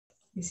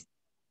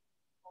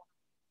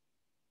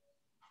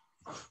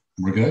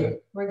We're good?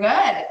 We're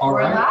good. All We're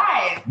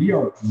right. live. We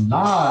are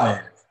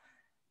live.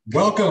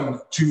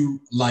 Welcome to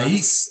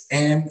Lais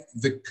and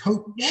the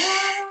Coach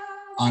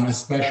on a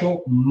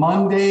special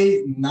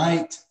Monday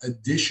night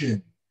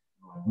edition.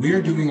 We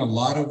are doing a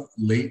lot of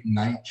late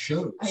night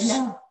shows. I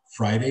know.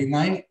 Friday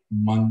night,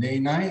 Monday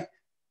night.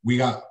 We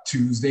got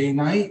Tuesday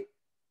night,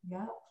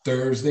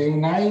 Thursday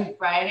night,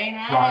 Friday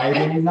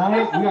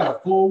night. We got a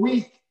full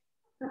week.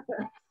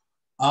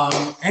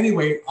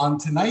 Anyway, on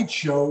tonight's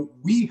show,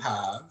 we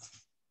have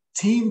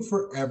Team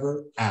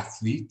Forever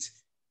athlete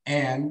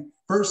and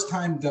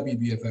first-time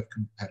WBFF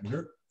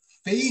competitor,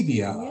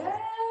 Fabia.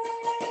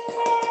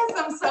 Yes,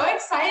 I'm so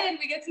excited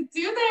we get to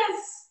do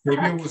this.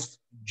 Fabia was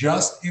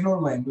just in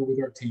Orlando with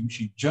our team.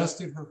 She just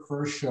did her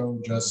first show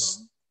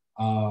just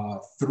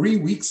 3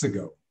 weeks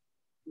ago.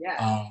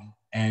 Yeah.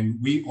 And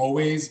we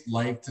always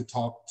like to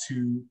talk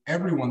to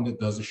everyone that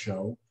does a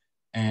show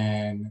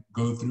and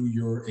go through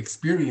your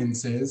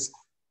experiences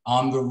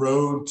on the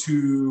road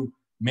to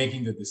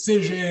making the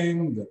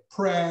decision, the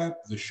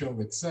prep, the show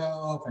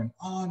itself, and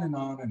on and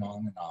on and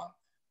on and on.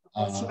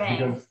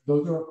 Because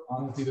those are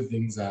honestly the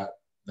things that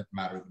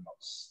matter the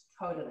most.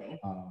 Totally.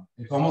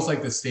 It's almost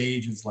like the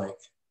stage is like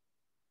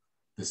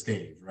the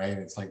stage, right?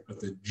 It's like,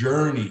 but the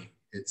journey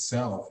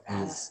itself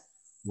is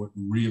what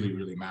really,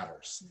 really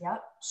matters.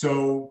 Yep.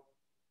 So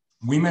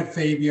we met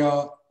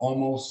Fabia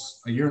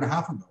almost a year and a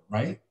half ago,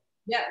 right?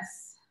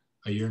 Yes.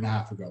 A year and a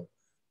half ago.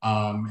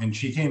 And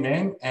she came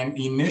in, and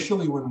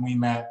initially when we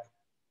met,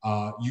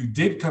 you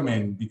did come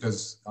in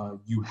because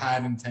you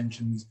had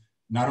intentions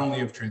not only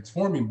of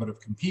transforming, but of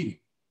competing.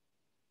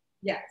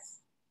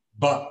 Yes.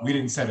 But we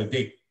didn't set a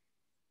date.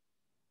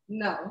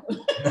 No.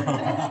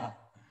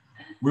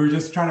 We were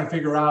just trying to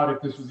figure out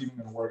if this was even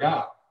going to work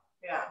out.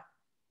 Yeah.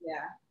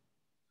 Yeah.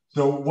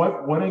 So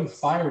what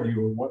inspired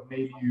you, or what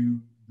made you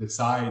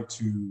decide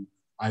to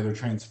either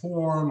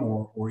transform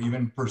or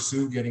even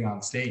pursue getting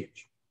on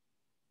stage?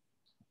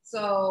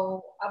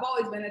 So I've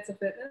always been into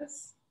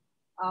fitness,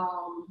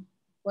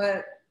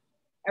 but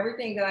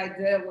everything that I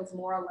did was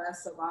more or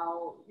less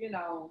about, it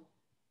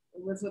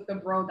was with the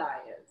bro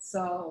diet.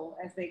 So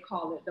as they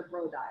call it, the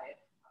bro diet.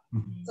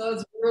 Mm-hmm. So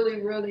it's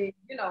really, really,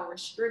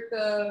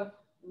 restrictive,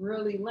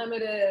 really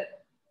limited.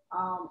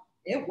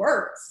 It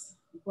works,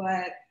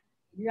 but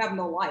you have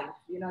no life,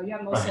 you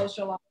have no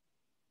social life.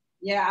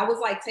 Yeah, I was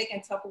like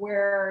taking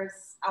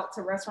Tupperwares out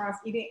to restaurants,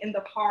 eating in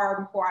the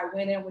car before I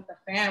went in with the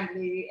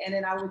family. And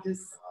then I would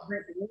just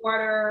drink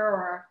water,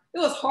 or it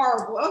was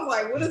horrible. I was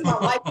like, what is my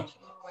life? Oh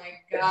my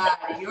God,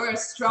 you're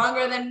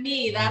stronger than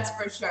me, that's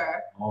for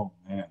sure. Oh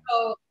man.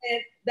 So,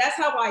 and that's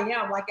how I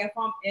am. Like if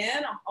I'm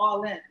in, I'm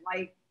all in.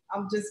 Like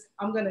I'm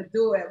gonna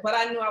do it. But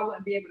I knew I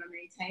wouldn't be able to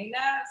maintain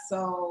that.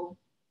 So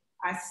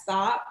I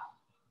stopped.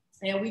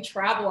 And we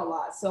travel a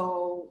lot.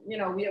 So, we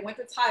went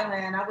to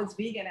Thailand. I was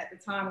vegan at the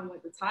time we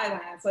went to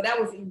Thailand. So that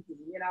was easy.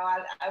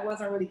 I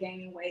wasn't really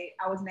gaining weight.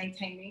 I was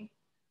maintaining.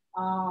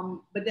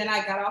 But then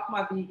I got off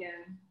my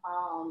vegan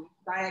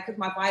diet because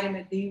my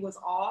vitamin D was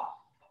off.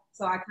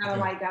 So I kind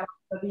of got off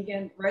the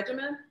vegan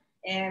regimen.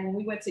 And when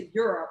we went to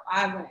Europe,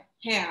 I went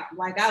ham.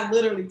 Like I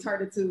literally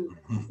turned it to,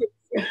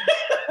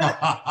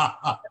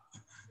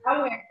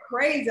 I went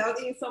crazy. I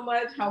was eating so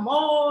much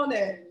hamon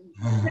and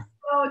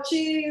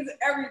cheese,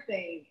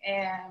 everything.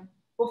 And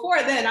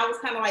before then, I was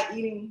kind of like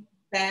eating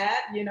bad.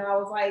 I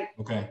was like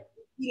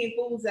eating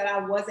foods that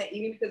I wasn't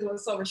eating because it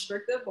was so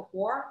restrictive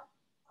before.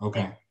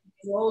 Okay. And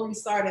slowly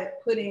started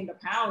putting the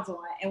pounds on.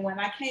 And when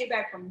I came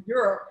back from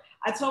Europe,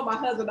 I told my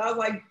husband, I was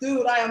like,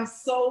 dude, I am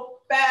so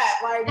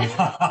fat. Like,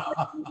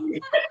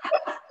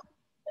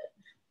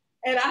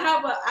 and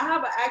I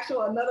have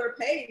another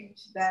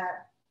page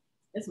that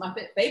is my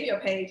Fabia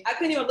page. I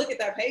couldn't even look at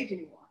that page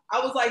anymore. I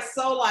was like,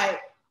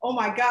 oh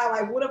my God,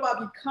 like what have I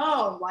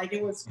become? Like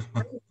it was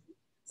crazy.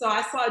 So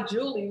I saw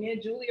Julie, me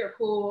and Julie are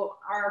cool.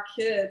 Our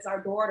kids,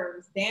 our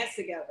daughters dance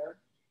together.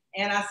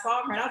 And I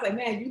saw her and I was like,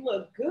 man, you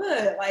look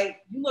good.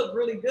 Like you look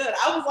really good.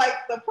 I was like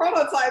the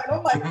prototype. And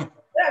I'm like,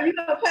 yeah, you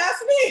gonna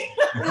pass me?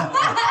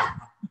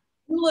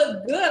 You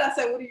look good. I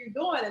said, what are you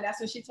doing? And that's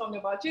when she told me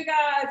about you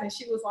guys. And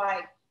she was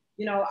like,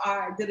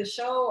 I did a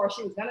show, or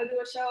she was gonna do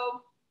a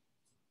show.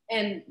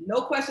 And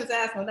no questions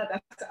asked, no nothing.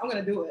 I said, I'm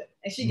gonna do it.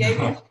 And she gave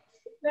me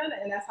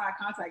and that's how I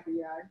contacted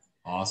you guys.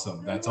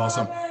 Awesome. That's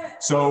awesome.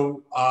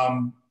 So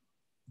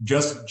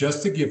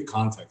just to give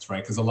context,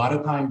 right? Because a lot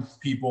of times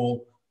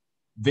people,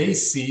 they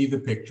see the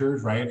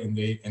pictures, right? And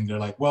they're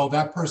like, well,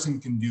 that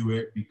person can do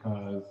it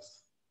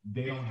because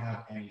they don't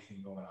have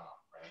anything going on,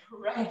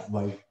 right? Right.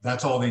 Like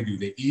that's all they do.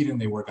 They eat and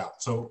they work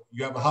out. So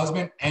you have a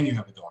husband and you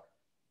have a daughter.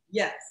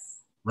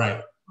 Yes.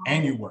 Right.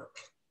 And you work.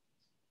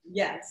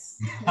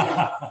 Yes.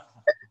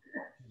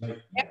 Like,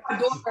 and my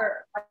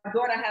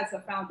daughter has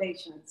a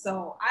foundation.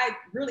 So I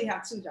really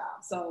have two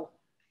jobs. So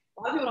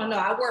a lot of people don't know,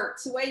 I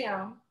work 2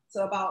 a.m.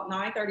 to about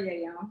 9:30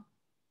 a.m.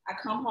 I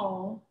come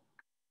home,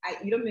 I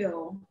eat a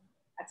meal,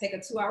 I take a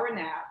 2-hour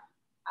nap,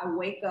 I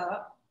wake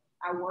up,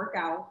 I work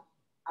out,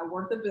 I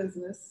work the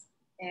business,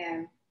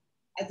 and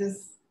I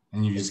just...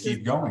 And you just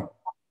keep going.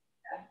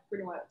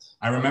 pretty much.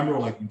 I remember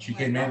like when she Oh my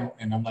came in God.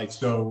 and I'm like,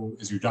 so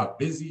is your job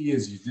busy?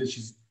 Is you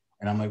this?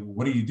 And I'm like,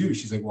 what do you do?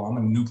 She's like, well, I'm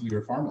a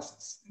nuclear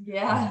pharmacist.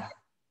 Yeah.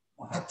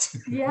 What?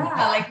 Yeah.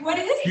 Like, what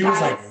is She was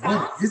that? like, It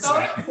what sounds is so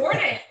that?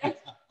 important.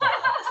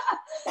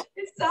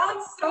 It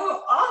sounds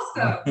so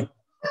awesome.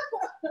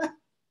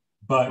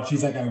 But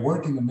she's like, I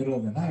work in the middle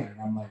of the night. And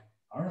I'm like,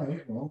 all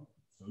right, well,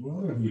 so do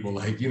other people.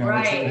 Like, you know,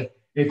 Right.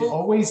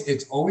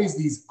 it's always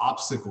these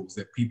obstacles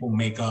that people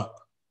make up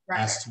Right.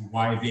 as to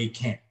why they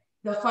can't.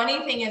 The funny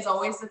thing is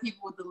always the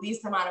people with the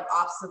least amount of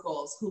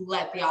obstacles who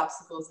let the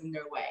obstacles in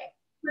their way.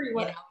 Pretty You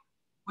much. know,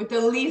 with the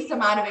least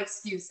amount of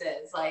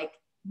excuses. Like,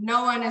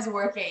 no one is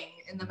working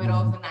in the middle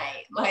of the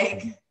night.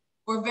 Like,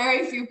 we're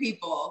very few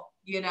people,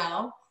 you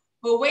know.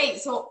 But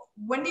wait, so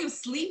when do you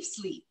sleep?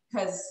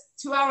 Because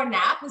 2-hour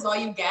nap is all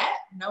you get?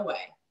 No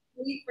way.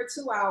 Sleep for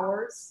 2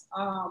 hours.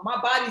 My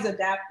body's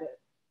adapted.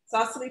 So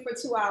I sleep for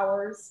 2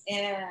 hours.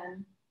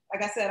 And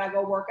like I said, I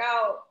go work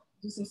out,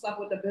 do some stuff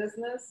with the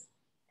business.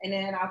 And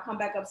then I'll come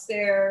back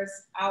upstairs.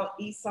 I'll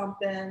eat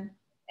something.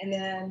 And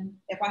then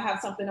if I have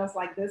something else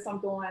like this I'm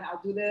doing,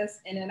 I'll do this.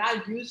 And then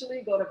I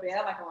usually go to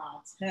bed like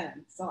around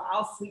 10. So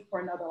I'll sleep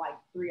for another like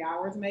 3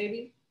 hours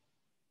maybe.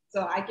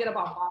 So I get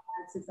about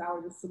 5-6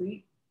 hours of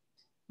sleep.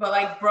 But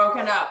like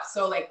broken up,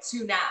 so like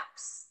 2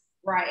 naps.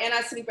 Right, and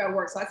I sleep at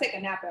work. So I take a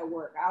nap at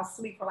work. I'll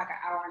sleep for like an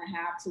hour and a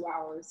half, 2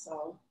 hours.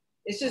 So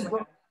it's just,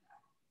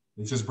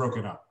 It's just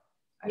broken up.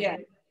 yeah.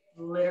 I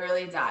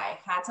literally die.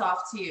 Hats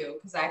off to you,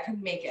 because I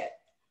couldn't make it.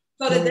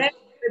 So the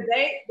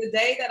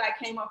day that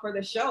I came up for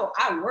the show,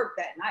 I worked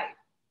that night.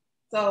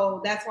 So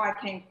that's why I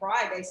came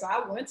Friday. So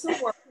I went to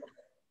work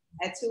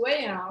at 2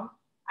 a.m.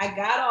 I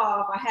got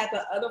off. I had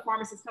the other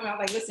pharmacists come out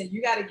like, listen,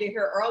 you got to get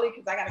here early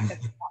because I got to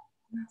catch up.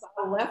 So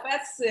I left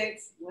at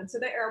 6, went to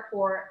the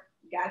airport,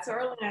 got to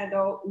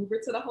Orlando, Uber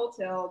to the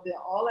hotel, did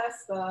all that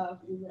stuff.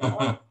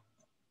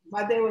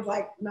 My day was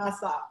like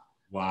nonstop.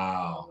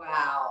 Wow.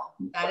 Wow.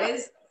 That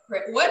is,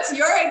 what's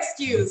your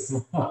excuse?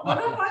 What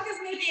the fuck is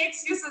making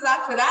excuses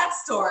after that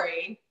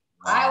story?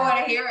 I want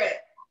to hear it.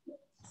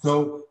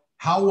 So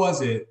how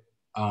was it?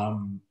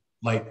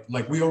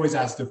 Like we always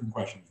ask different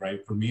questions,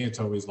 right? For me, it's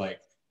always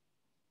like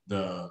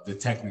the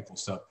technical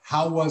stuff.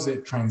 How was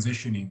it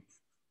transitioning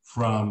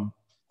from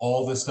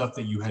all the stuff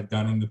that you had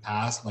done in the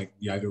past, like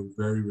the either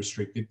very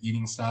restricted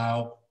eating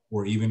style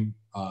or even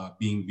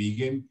being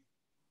vegan,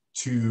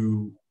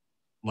 to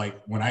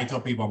like when I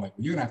tell people, I'm like,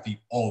 well, you're gonna have to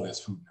eat all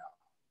this food now.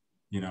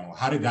 You know,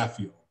 how did that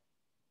feel?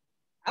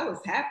 I was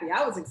happy.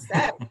 I was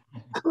ecstatic.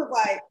 I was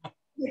like, I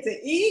get to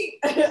eat.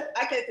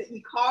 I get to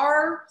eat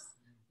carbs.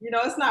 You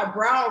know, it's not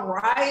brown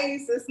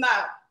rice. It's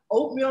not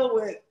oatmeal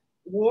with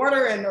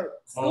water and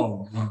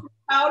soup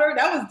powder.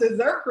 That was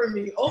dessert for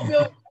me.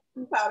 Oatmeal with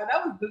soup powder.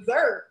 That was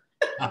dessert.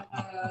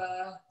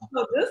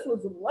 So this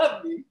was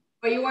lovely.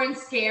 But you weren't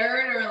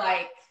scared or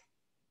like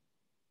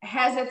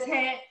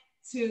hesitant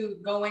to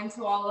go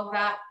into all of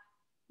that?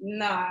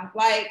 Nah,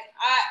 like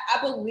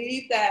I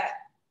believe that,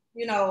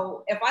 you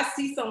know, if I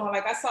see someone,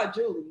 like I saw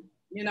Julie,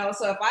 you know,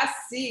 so if I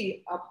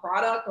see a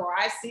product or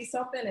I see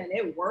something and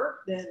it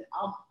worked, then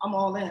I'm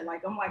all in.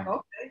 Like, I'm like,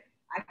 okay,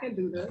 I can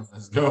do this.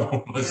 Let's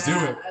go. Let's do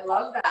it. I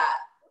love that.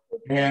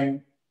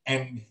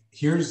 And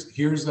here's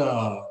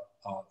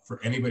for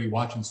anybody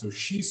watching. So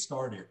she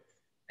started,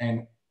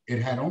 and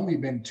it had only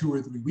been 2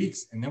 or 3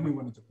 weeks, and then we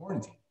went into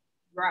quarantine.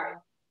 Right.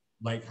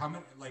 Like how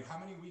many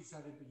weeks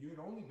had it been? You had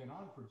only been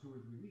on for 2 or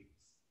 3 weeks.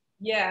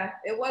 Yeah,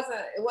 it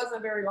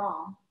wasn't very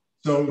long.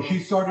 So she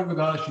started with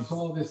us. She saw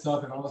all this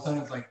stuff, and all of a sudden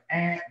it's like,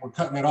 we're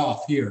cutting it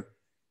off here,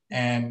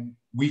 and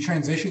we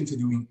transitioned to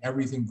doing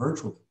everything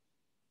virtually.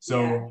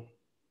 So,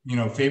 you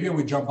know, Fabia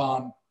would jump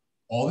on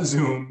all the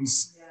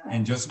Zooms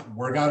and just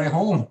work out at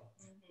home,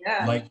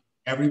 like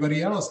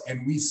everybody else,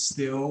 and we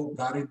still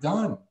got it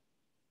done.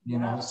 You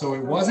know, so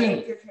it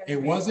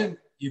wasn't,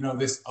 you know,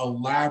 this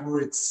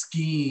elaborate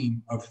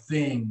scheme of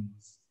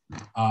things.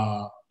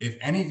 If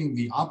anything,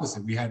 the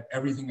opposite. We had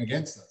everything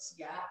against us.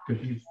 Yeah.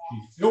 Because she's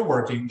still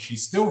working. She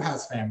still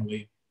has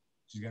family.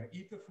 She's got to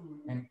eat the food.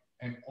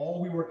 And all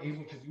we were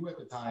able to do at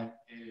the time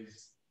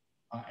is,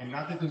 and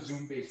not that the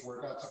Zoom-based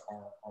workouts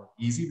are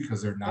easy,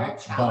 because they're not.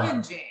 They're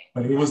challenging.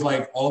 But it was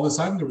like all of a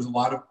sudden there was a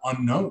lot of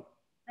unknown.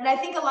 And I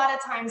think a lot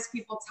of times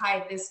people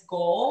tie this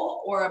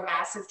goal or a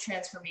massive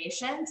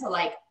transformation to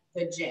like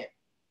the gym,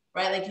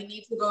 right? Like you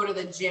need to go to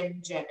the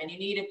gym and you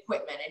need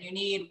equipment and you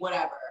need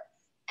whatever.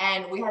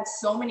 And we had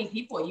so many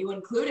people, you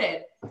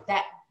included,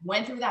 that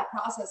went through that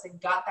process and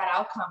got that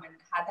outcome and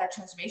had that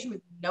transformation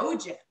with no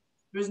gym.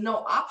 There's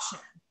no option.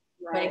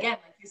 Right. But again,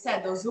 like you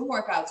said, those Zoom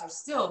workouts are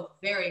still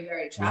very,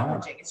 very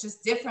challenging. It's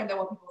just different than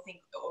what people think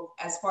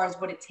as far as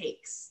what it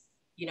takes.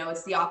 You know,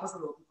 it's the opposite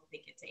of what people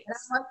think it takes. And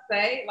I must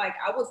say, like,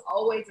 I was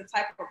always the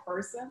type of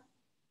person,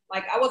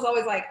 like, I was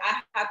always like,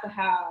 I have to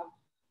have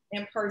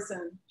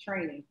in-person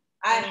training.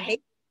 I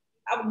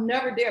would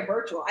never dare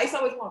virtual. I used to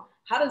always want,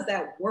 how does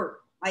that work?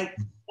 Like,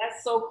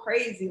 that's so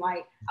crazy.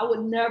 Like, I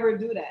would never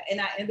do that.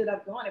 And I ended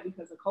up doing it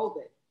because of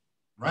COVID.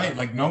 Right.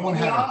 Like no one we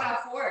had. all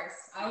got forced.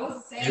 I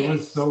was the same. It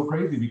was so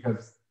crazy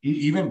because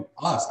even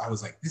us, I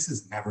was like, this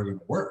is never going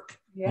to work.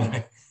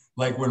 Yeah.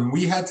 Like when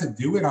we had to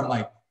do it, I'm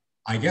like,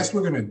 I guess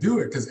we're going to do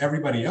it because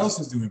everybody else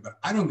is doing it, but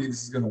I don't think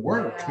this is going to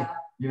work. Yeah.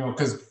 You know,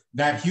 because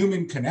that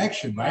human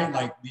connection, right?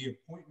 Yeah. Like the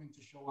appointment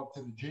to show up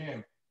to the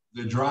gym,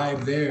 the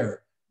drive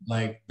there,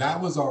 like that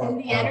was our, and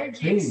the our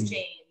energy thing.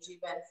 exchange,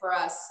 even for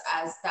us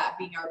as that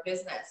being our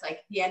business, like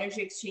the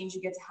energy exchange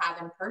you get to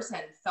have in person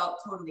felt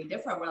totally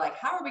different. We're like,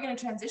 how are we going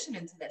to transition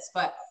into this?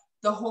 But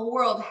the whole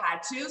world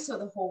had to, so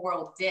the whole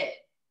world did,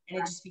 and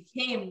it just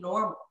became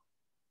normal,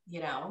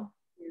 you know.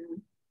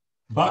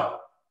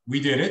 But we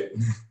did it.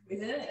 We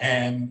did it.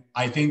 And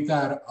I think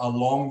that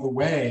along the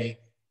way,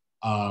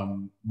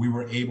 we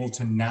were able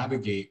to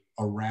navigate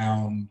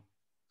around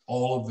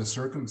all of the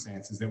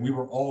circumstances that we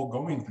were all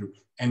going through.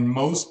 And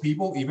most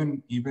people,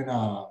 even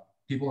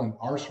people in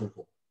our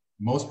circle,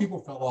 most people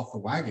fell off the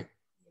wagon.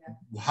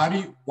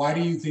 Yeah. Why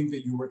do you think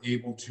that you were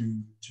able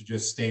to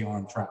just stay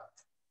on track?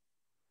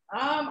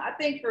 I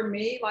think for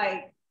me,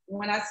 like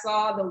when I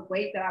saw the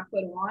weight that I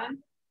put on,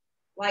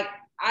 like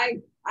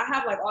I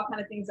have like all kind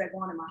of things that go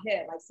on in my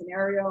head, like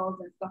scenarios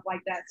and stuff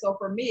like that. So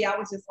for me, I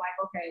was just like,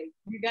 okay,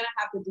 you're gonna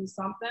have to do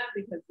something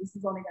because this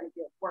is only gonna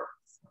get worse.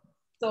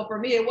 So for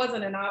me, it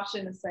wasn't an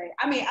option to say,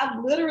 I mean, I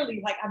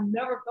literally, like, I've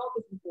never felt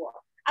this before.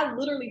 I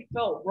literally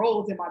felt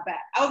rolls in my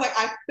back. I was like,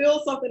 I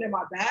feel something in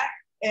my back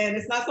and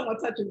it's not someone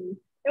touching me.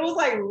 It was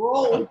like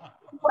rolls.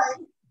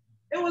 Like,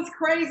 it was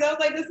crazy. I was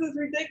like, this is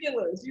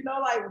ridiculous. You know,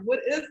 like, what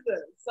is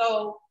this?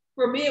 So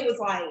for me, it was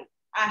like,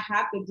 I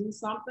have to do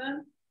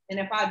something. And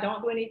if I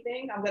don't do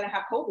anything, I'm going to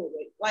have COVID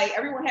weight. Like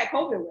everyone had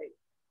COVID weight.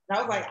 And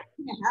I was like, I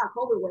can't have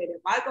COVID weight.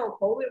 If I go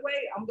COVID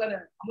weight, I'm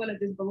gonna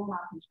just balloon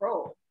out of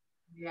control.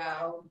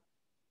 Yeah.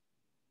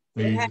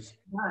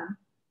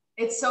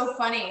 It's so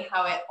funny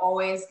how it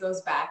always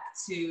goes back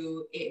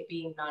to it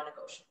being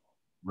non-negotiable.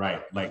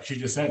 Right. Like she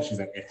just said, she's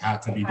like, it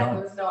had to be done.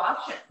 There was no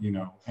option. You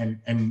know,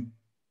 and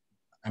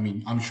I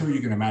mean, I'm sure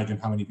you can imagine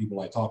how many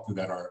people I talk to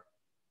that are,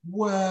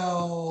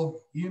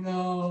 well, you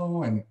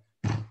know, and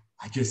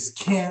I just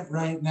can't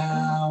right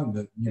now.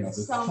 And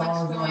there's so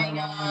much going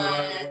on.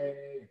 Right,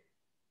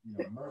 you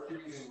know,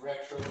 Mercury's in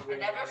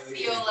retrograde. I never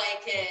feel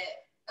like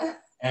it.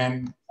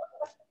 And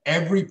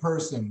every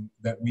person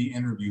that we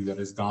interview that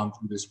has gone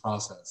through this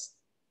process,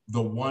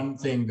 the one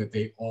thing that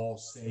they all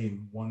say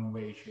in one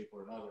way, shape,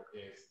 or another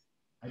is,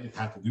 I just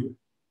have to do it.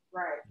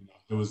 Right. You know,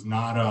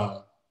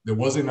 there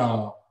wasn't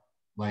a,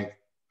 like,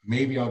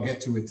 maybe I'll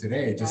get to it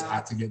today. It just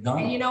had to get done.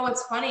 And you know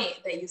what's funny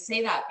that you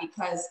say that,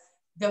 because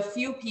the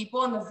few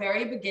people in the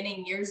very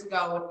beginning years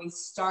ago when we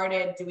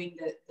started doing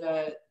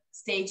the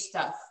stage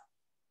stuff,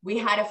 we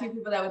had a few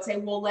people that would say,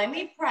 well, let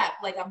me prep,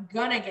 like I'm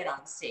gonna get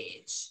on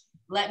stage.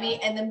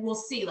 And then we'll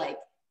see, like,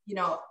 you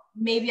know,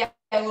 maybe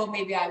I will,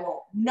 maybe I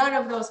won't. None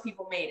of those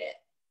people made it.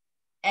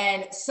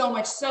 And so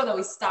much so that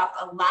we stopped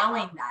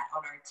allowing that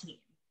on our team.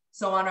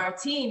 So on our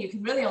team, you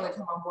can really only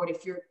come on board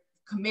if you're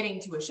committing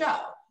to a show.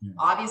 Yeah.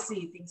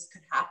 Obviously things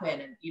could happen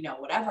and, you know,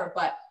 whatever,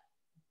 but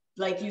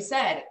like you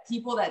said,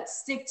 people that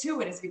stick to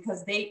it is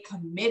because they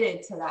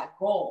committed to that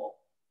goal,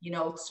 you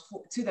know,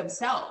 to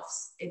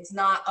themselves. It's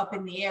not up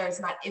in the air. It's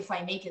not if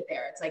I make it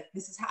there. It's like,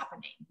 this is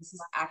happening. This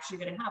is actually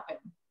going to happen.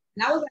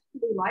 And I was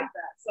actually like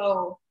that.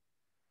 So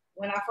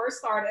when I first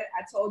started,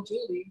 I told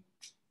Julie,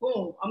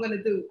 boom, I'm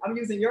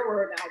using your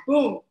word now,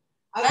 boom.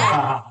 I was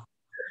like,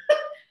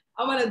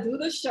 I'm going to do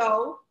the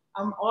show.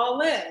 I'm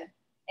all in.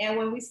 And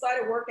when we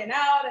started working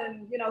out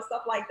and, you know,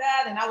 stuff like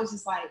that, and I was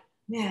just like,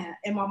 man,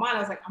 in my mind, I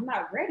was like, I'm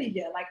not ready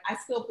yet. Like, I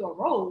still feel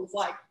rolls.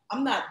 Like,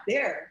 I'm not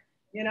there,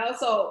 you know?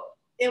 So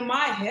in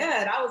my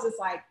head, I was just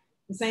like,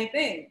 the same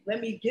thing.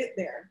 Let me get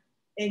there.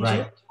 And right.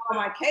 Julie, on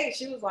my case,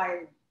 she was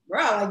like,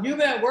 bro, like, you've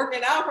been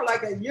working out for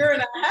like a year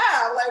and a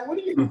half. Like, what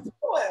are you doing?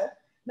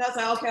 And I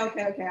was like,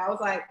 okay. I was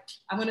like,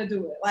 I'm going to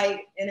do it.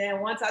 Like, and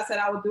then once I said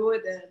I would do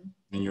it, then.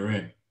 And you're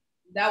in.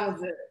 That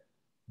was it.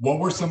 What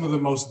were some of the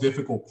most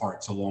difficult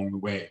parts along the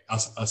way,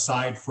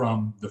 aside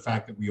from the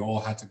fact that we all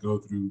had to go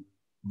through,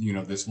 you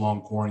know, this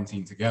long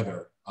quarantine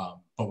together?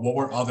 But what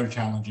were other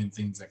challenging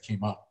things that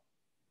came up?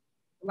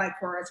 Like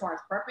as far as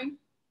prepping?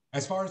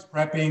 As far as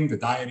prepping, the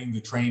dieting,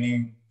 the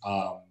training,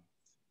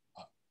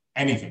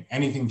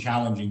 anything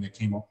challenging that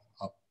came up?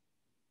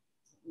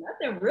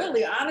 Nothing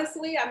really,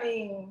 honestly. I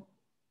mean,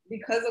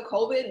 because of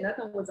COVID,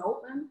 nothing was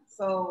open.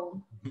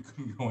 So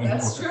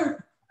that's true.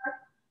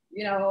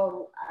 You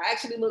know, I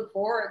actually look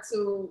forward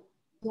to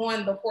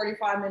doing the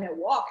 45-minute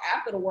walk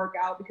after the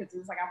workout because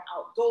it's like I'm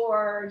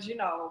outdoors, you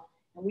know,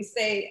 and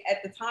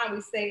at the time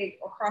we stayed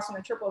across from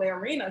the AAA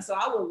arena. So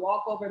I would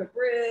walk over the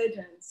bridge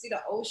and see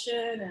the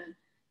ocean. And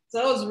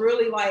so it was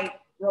really like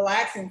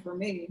relaxing for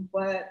me,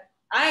 but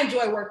I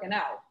enjoy working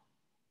out.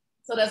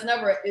 So that's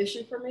never an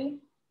issue for me.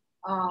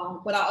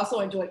 But I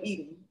also enjoy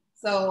eating.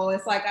 So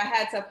it's like I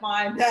had to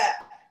find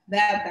that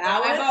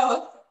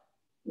balance.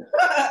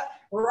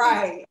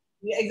 Right.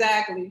 Yeah,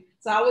 exactly.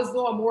 So I was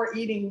doing more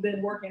eating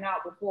than working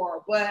out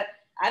before, but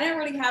I didn't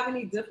really have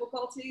any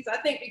difficulties. I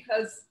think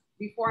because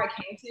before I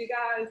came to you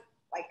guys,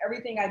 like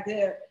everything I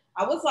did,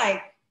 I was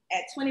like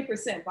at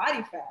 20%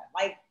 body fat.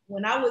 Like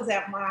when I was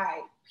at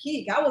my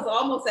peak, I was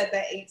almost at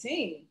that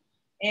 18.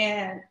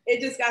 And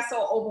it just got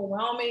so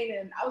overwhelming.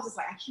 And I was just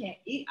like, I can't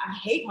eat. I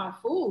hate my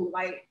food.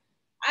 Like,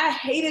 I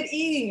hated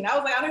eating. I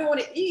was like, I don't even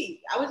want to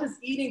eat. I was just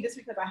eating just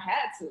because I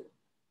had to.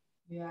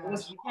 Yeah,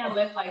 you can't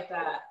live like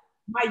that.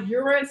 My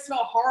urine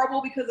smelled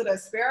horrible because of the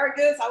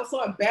asparagus. I was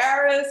so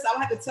embarrassed. I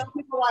would have to tell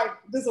people, like,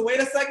 just wait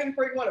a second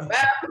before you go to the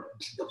bathroom.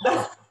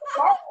 That's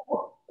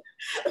horrible.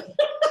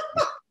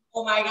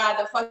 Oh my God,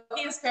 the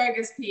fucking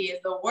asparagus pea is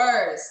the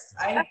worst.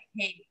 I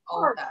hate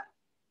all of that.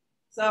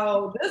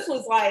 So this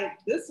was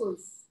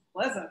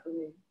pleasant for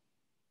me.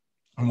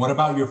 And what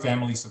about your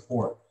family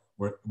support?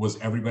 Was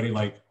everybody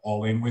like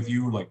all in with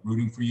you, like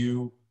rooting for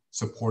you,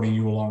 supporting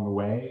you along the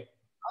way?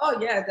 Oh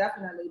yeah,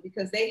 definitely,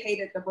 because they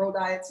hated the bro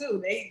diet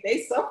too.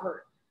 They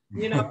suffered,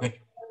 you know.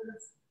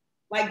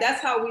 Like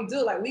that's how we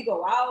do. Like we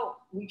go out,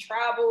 we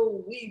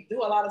travel, we do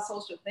a lot of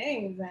social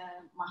things.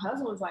 And my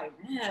husband was like,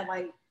 man,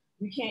 like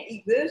you can't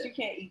eat this, you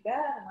can't eat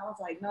that. And I was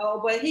like, no,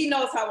 but he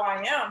knows how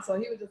I am. So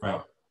he was just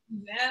like,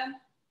 man,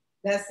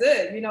 that's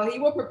it. You know, he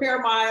would prepare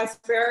my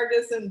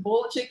asparagus and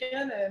boiled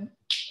chicken and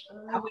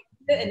I would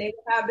eat it and they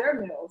would have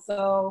their meal.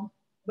 So,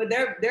 but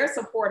they're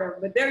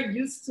supportive, but they're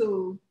used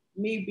to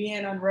me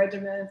being on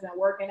regimens and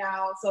working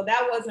out. So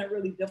that wasn't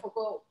really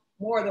difficult.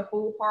 More the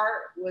food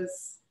part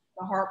was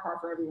the hard part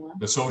for everyone.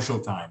 The social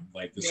time,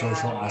 like the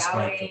social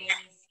aspect.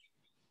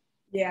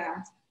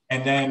 Yeah.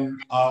 And then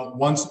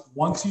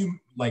once you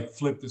like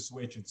flipped the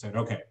switch and said,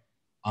 okay,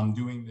 I'm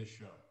doing this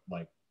show,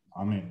 like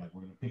I'm in, like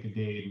we're gonna pick a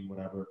date and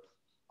whatever.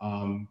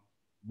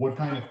 What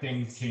kind of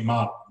things came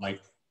up?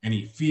 Like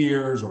any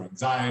fears or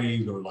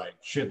anxieties or like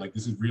shit, like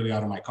this is really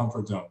out of my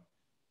comfort zone.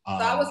 So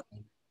I was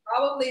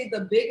probably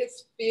the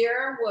biggest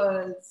fear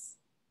was,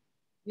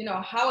 you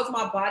know, how is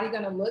my body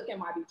gonna look in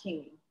my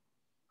bikini?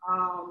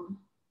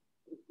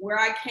 Where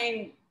I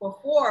came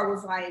before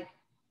was like,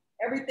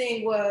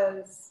 everything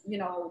was, you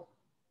know,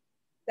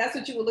 that's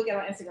what you would look at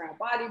on Instagram,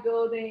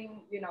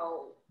 bodybuilding, you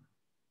know,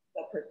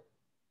 the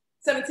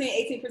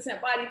 17,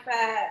 18% body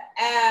fat,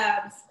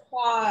 abs,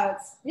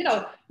 quads, you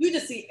know, you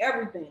just see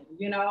everything,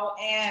 you know?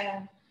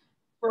 And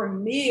for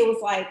me, it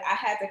was like, I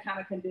had to kind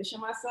of condition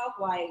myself,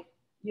 like,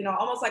 you know,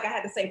 almost like I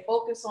had to say,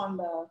 focus on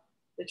the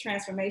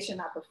transformation,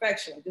 not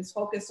perfection. Just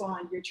focus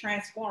on you're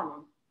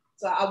transforming.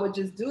 So I would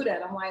just do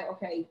that. I'm like,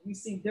 okay, you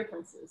see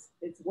differences.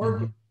 It's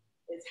working.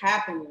 It's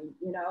happening,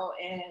 you know?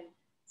 And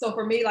so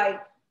for me,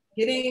 like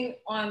getting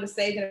on the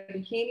stage in a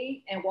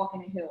bikini and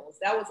walking in heels,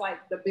 that was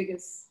like the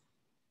biggest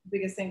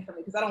thing for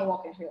me because I don't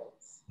walk in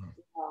heels.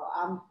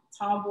 I'm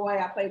tomboy.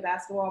 I played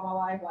basketball all my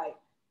life. Like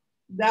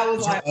that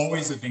was like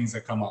always the things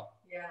that come up.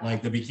 Yeah.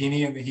 Like the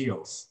bikini and the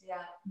heels. Yeah.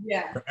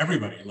 Yeah. For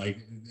everybody, like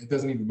it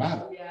doesn't even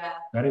matter. Yeah.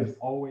 That is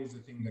always the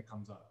thing that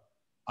comes up.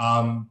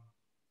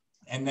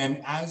 And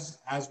then as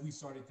we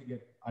started to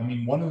get, I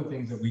mean, one of the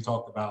things that we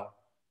talked about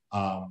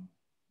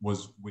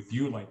was with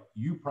you, like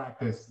you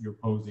practice your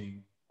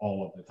posing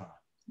all of the time.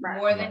 Right.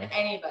 More than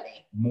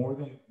anybody. More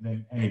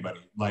than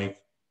anybody.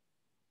 Like,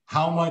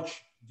 how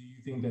much do you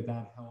think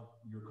that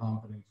helped your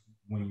confidence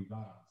when you got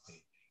on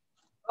stage?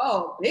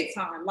 Oh, big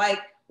time. Like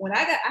when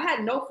I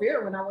had no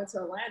fear when I went to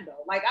Orlando.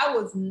 Like I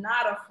was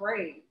not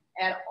afraid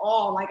at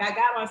all. Like I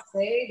got on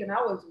stage and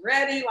I was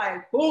ready,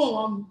 like boom,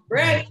 I'm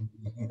ready.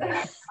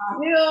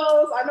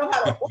 Heels, I know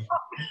how to walk.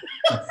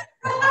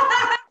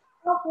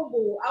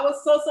 Comfortable. I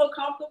was so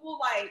comfortable.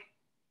 Like,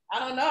 I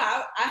don't know.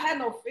 I had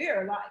no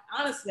fear. Like,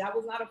 honestly, I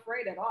was not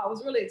afraid at all. I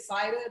was really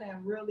excited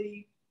and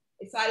really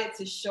excited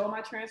to show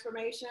my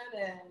transformation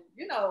and,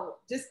 you know,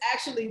 just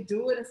actually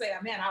do it and say,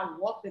 man, I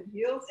walked in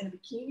heels in a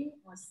bikini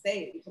on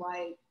stage.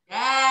 Like,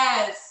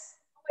 yes.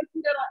 I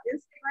see that on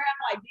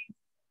Instagram, like these,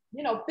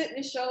 you know,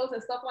 fitness shows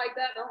and stuff like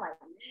that. And I'm like,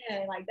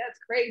 man, like that's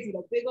crazy.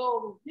 The big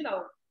old, you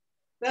know,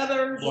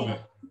 feathers. Love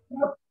it.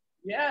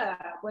 Yeah,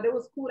 but it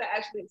was cool to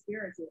actually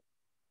experience it.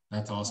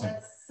 That's awesome.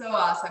 That's so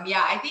awesome.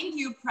 Yeah, I think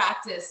you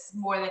practice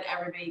more than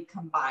everybody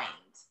combined.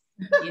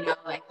 You know,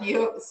 like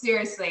you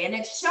seriously, and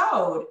it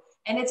showed.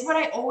 And it's what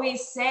I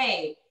always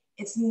say.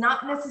 It's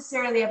not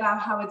necessarily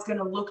about how it's going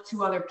to look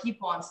to other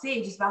people on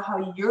stage. It's about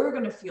how you're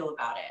going to feel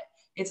about it.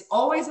 It's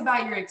always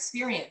about your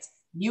experience.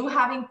 You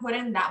having put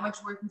in that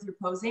much work with your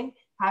posing,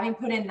 having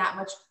put in that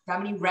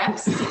many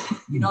reps,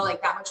 you know,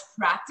 like that much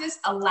practice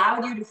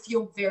allowed you to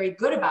feel very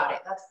good about it.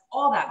 That's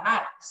all that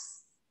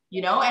matters,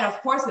 you know? And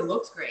of course it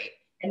looks great.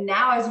 And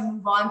now as you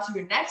move on to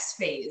your next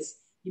phase,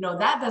 you know,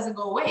 that doesn't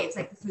go away. It's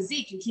like the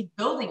physique, you keep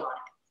building on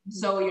it.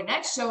 So your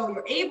next show,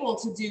 you're able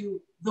to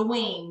do the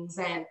wings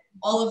and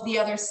all of the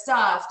other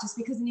stuff just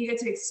because then you get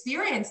to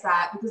experience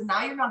that because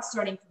now you're not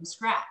starting from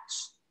scratch.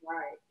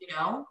 Right. You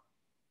know?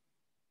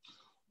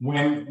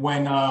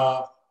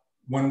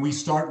 When we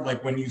start,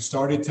 like when you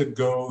started to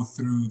go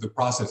through the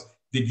process,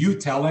 did you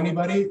tell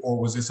anybody or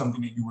was this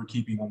something that you were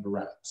keeping under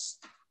wraps?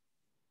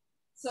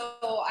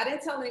 So I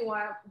didn't tell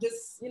anyone,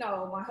 just, you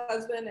know, my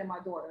husband and my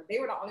daughter. They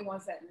were the only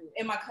ones that knew,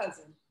 and my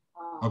cousin.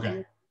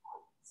 Okay.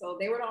 So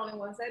they were the only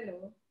ones that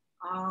knew.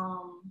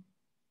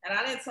 And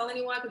I didn't tell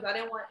anyone because I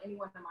didn't want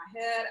anyone in my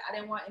head. I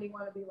didn't want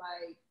anyone to be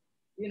like,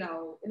 you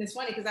know, and it's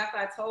funny because after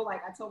I told my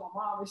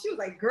mom, and she was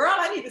like, girl,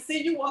 I need to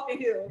see you walking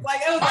heels.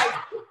 Like, it was like,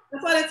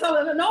 that's why I didn't tell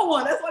her to no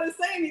one. That's why I didn't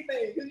say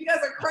anything, because you guys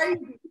are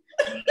crazy.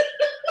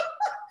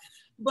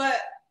 But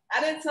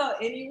I didn't tell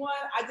anyone.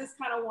 I just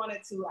kind of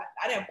wanted to,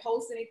 I didn't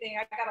post anything.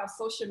 I got on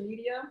social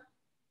media.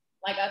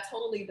 Like, I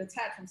totally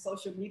detached from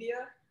social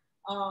media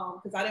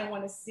because I didn't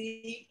want to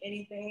see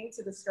anything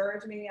to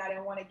discourage me. I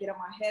didn't want to get in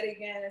my head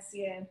again and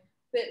seeing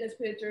fitness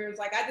pictures.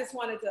 Like, I just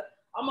wanted to,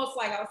 almost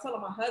like I was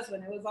telling my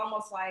husband, it was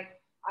almost like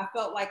I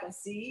felt like a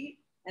seed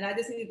and I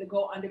just needed to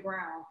go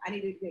underground. I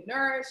needed to get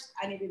nourished.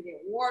 I needed to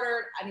get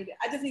watered. I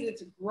just needed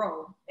to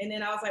grow. And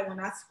then I was like, when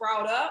I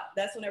sprout up,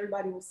 that's when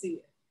everybody will see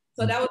it.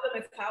 So that was the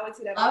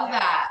mentality that Love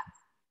that.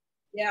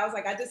 Yeah, I was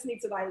like, I just need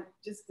to like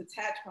just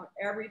detach from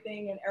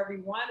everything and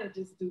everyone and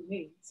just do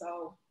me.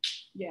 So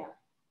yeah.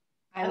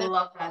 I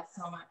love that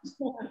so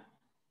much.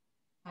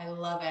 I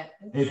love it.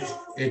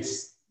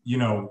 It's you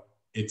know,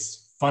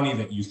 it's funny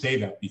that you say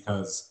that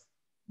because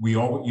we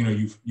all, you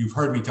know, you've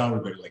heard me tell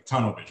everybody like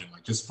tunnel vision,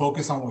 like just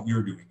focus on what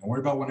you're doing. Don't worry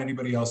about what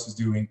anybody else is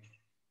doing.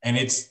 And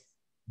it's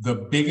the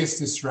biggest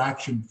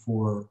distraction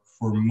for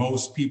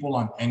most people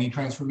on any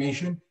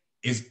transformation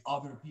is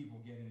other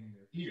people getting in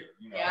their ear.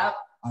 You know? Yep.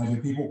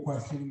 Either people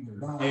questioning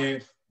their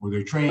diet or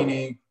their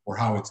training or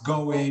how it's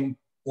going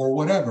or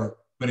whatever,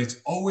 but it's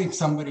always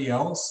somebody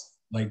else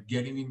like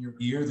getting in your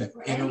ear that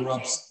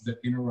interrupts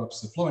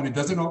the flow. And it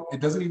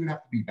doesn't even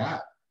have to be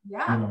bad.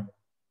 Yeah. You know,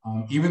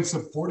 even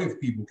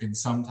supportive people can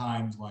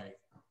sometimes like,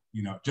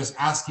 you know, just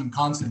asking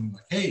constantly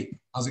like, hey,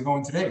 how's it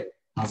going today?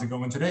 How's it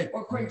going today?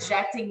 Or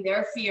projecting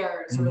their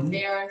fears or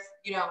their,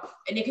 you know,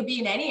 and it could be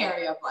in any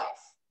area of life,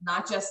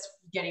 not just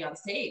getting on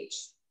stage.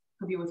 It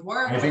could be with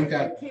work. I think with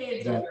that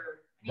kids,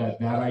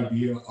 that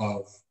idea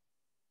of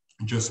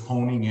just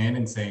honing in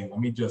and saying, let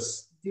me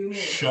just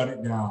shut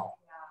it down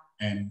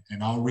and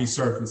I'll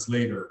resurface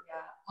later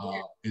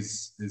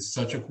is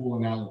such a cool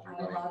analogy.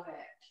 I love it.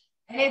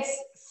 And it's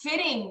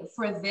fitting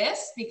for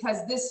this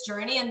because this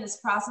journey and this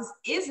process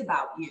is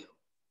about you,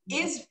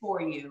 is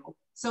for you.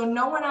 So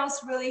no one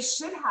else really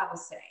should have a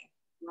say,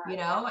 you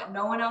know,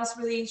 no one else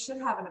really should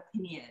have an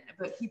opinion,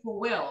 but people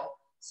will.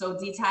 So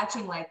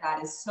detaching like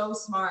that is so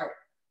smart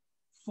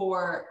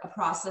for a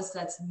process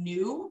that's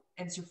new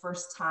and it's your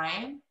first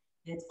time.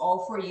 And it's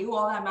all for you.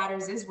 All that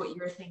matters is what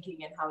you're thinking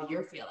and how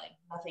you're feeling,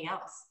 nothing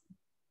else.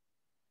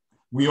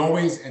 We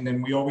always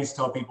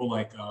tell people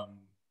like,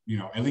 you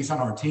know, at least on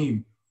our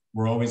team,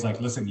 we're always like,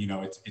 listen, you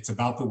know, it's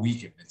about the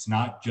weekend. It's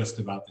not just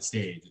about the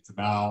stage. It's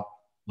about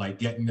like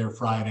getting there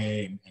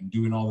Friday and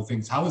doing all the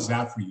things. How is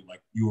that for you?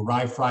 Like you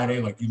arrived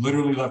Friday, like you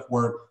literally left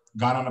work,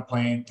 got on a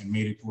plane and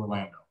made it to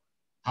Orlando.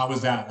 How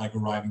was that like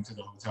arriving to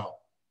the hotel?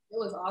 It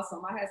was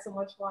awesome. I had so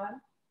much fun.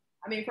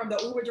 I mean, from the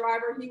Uber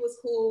driver, he was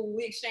cool.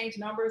 We exchanged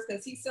numbers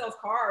because he sells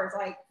cars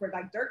like for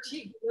like dirt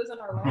cheap. He lives in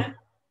Orlando.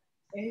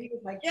 And he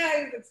was like, yeah,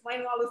 he was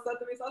explaining all this stuff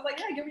to me. So I was like,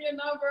 yeah, give me your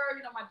number.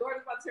 You know, my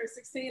daughter's about to turn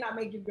 16. I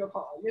may give you a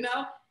call, you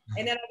know?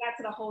 And then I got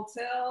to the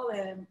hotel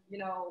and, you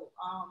know,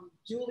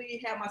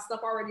 Julie had my stuff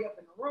already up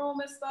in the room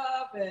and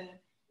stuff. And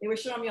they were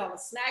showing me all the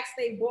snacks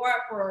they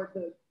bought for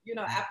the, you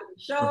know, after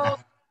the show.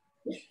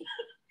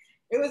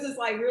 It was just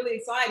like really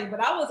exciting.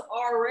 But I was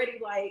already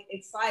like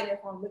excited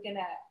from looking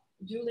at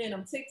Julie and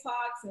them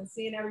TikToks and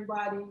seeing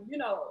everybody, you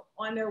know,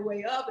 on their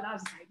way up. And I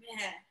was just like,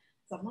 man,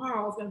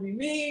 tomorrow it's gonna be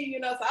me, you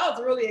know. So I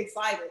was really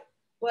excited.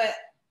 But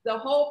the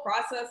whole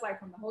process, like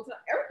from the hotel,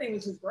 everything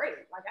was just great.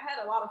 Like I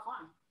had a lot of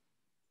fun.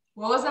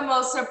 What was the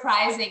most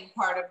surprising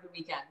part of the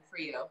weekend for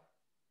you?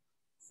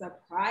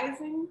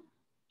 Surprising?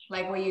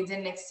 Like what you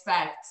didn't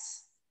expect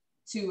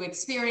to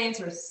experience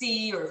or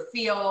see or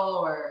feel,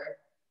 or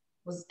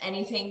was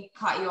anything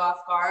caught you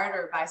off guard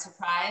or by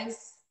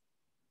surprise?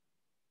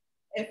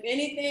 If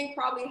anything,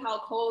 probably how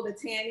cold the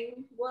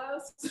tanning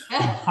was.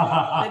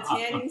 The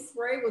tanning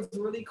spray was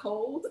really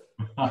cold.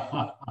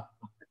 That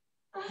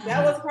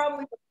was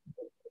probably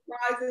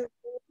surprising.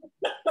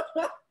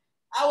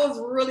 I was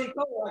really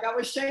cold, like I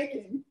was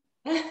shaking.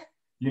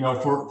 You know,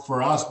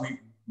 for us,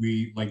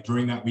 we like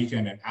during that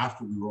weekend and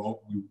after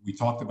we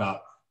talked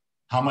about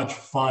how much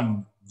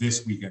fun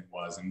this weekend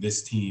was and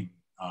this team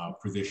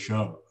for this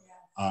show.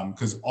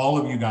 Because all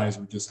of you guys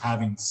were just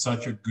having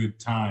such a good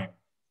time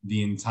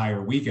the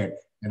entire weekend.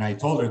 And I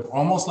told her it's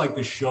almost like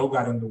the show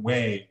got in the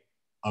way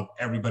of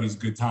everybody's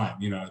good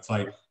time. You know, it's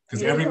like,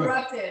 because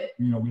everybody,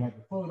 you know, we had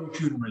the photo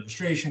shoot and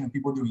registration and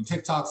people doing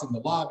TikToks in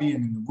the lobby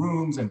and in the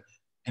rooms. And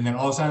then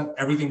all of a sudden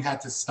everything had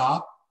to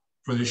stop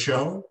for the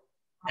show.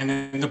 And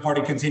then the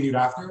party continued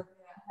after.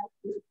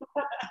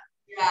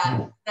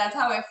 Yeah, that's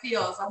how it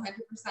feels, 100%.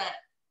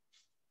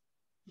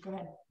 Go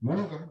ahead. No,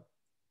 go ahead.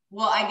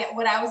 Well,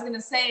 what I was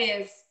gonna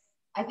say is,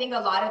 I think a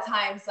lot of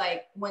times,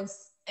 like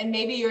and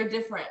maybe you're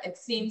different. It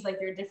seems like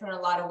you're different in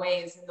a lot of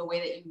ways in the way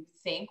that you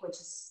think, which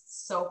is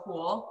so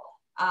cool.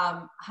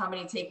 How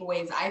many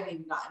takeaways I've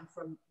even gotten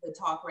from the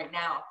talk right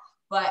now.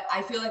 But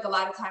I feel like a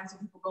lot of times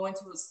when people go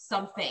into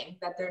something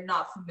that they're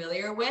not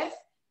familiar with,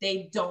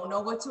 they don't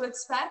know what to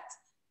expect.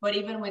 But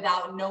even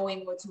without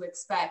knowing what to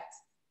expect,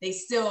 they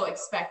still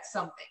expect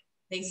something.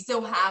 they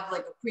still have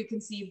like a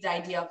preconceived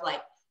idea of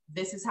like,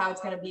 this is how it's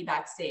going to be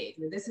backstage,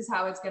 or this is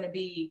how it's going to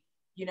be,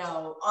 you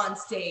know, on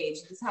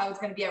stage. This is how it's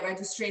going to be at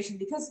registration,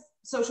 because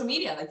social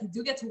media, like you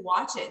do get to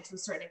watch it to a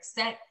certain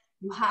extent.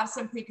 You have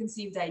some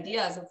preconceived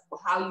ideas of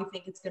how you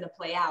think it's going to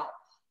play out.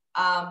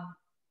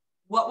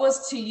 What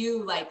was to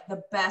you like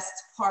the best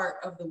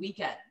part of the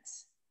weekend?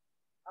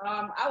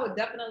 I would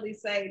definitely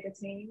say the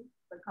team,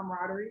 the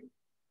camaraderie.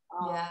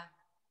 Yeah.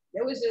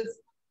 It was just,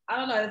 I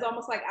don't know, it's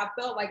almost like I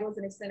felt like it was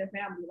an extended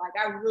family. Like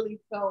I really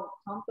felt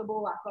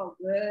comfortable. I felt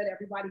good.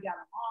 Everybody got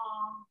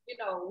along. You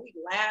know, we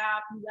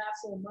laughed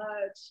so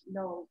much. You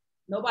know,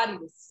 nobody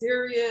was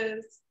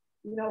serious.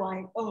 You know,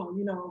 like, oh,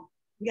 you know,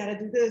 we got to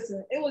do this.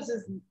 And it was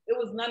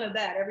none of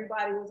that.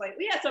 Everybody was like,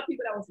 we had some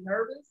people that was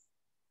nervous.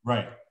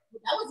 Right.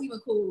 That was even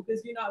cool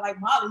because, you know, like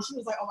Molly, she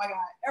was like, oh my God,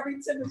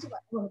 every 10 minutes, she's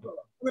like, I'm going to throw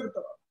up. I'm going to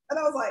throw up. And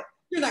I was like,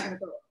 you're not going to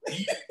throw up.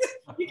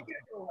 You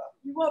can't throw up.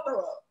 You won't throw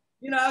up.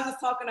 You know, I was just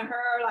talking to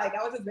her, like,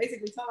 I was just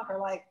basically telling her,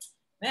 like,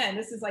 man,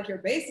 this is like your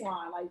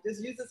baseline. Like,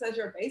 just use this as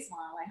your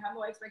baseline. Like, have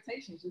no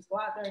expectations. Just go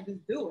out there and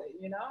just do it,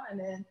 you know? And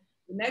then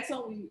the next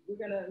one, we're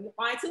going to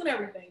fine tune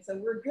everything. So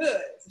we're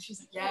good. So she's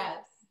like,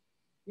 yes.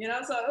 You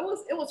know, so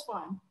it was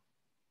fun.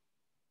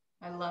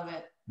 I love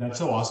it. That's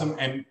so awesome.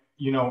 And,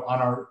 you know,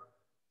 on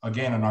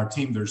our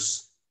team,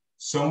 there's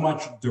so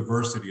much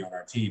diversity on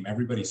our team.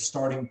 Everybody's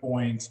starting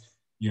points,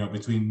 you know,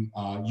 between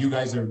you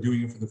guys that are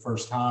doing it for the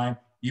first time,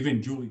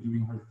 even Julie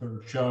doing her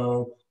third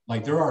show.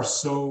 Like there are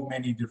so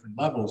many different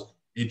levels.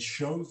 It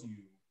shows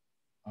you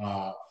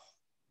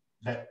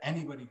that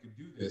anybody could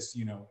do this,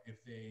 you know,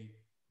 if they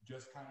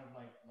just kind of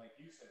like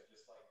you said,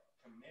 just like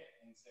commit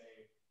and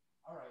say,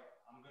 all right,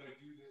 I'm going to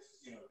do this,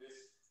 you know,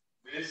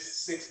 this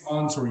 6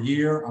 months or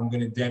year, I'm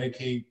going to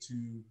dedicate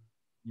to,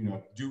 you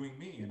know, doing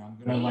me, and I'm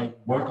going to like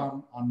work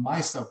on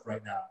my stuff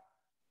right now.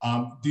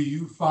 Do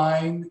you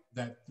find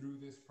that through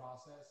this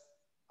process,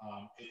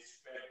 it's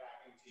fed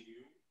back into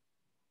you?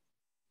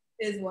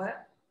 Is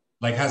what?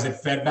 Like, has it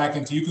fed back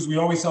into you? Because we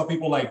always tell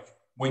people, like,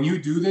 when you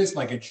do this,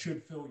 like, it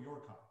should fill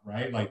your cup,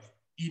 right? Like,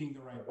 eating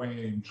the right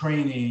way and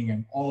training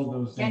and all of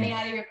those things. Getting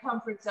out of your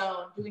comfort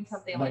zone, doing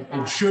something like that.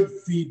 It should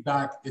feed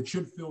back. It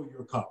should fill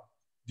your cup.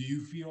 Do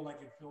you feel like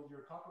it filled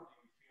your cup, or do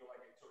you feel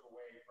like it took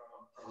away from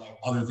like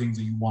other things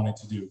that you wanted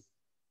to do?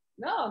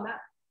 No,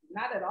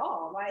 not at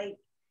all. Like,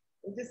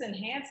 it just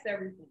enhanced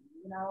everything,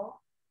 you know?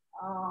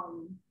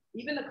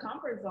 Even the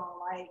comfort zone,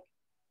 like,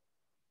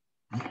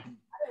 I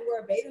didn't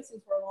wear bathing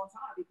suits for a long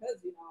time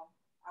because, you know,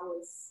 I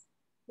was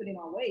putting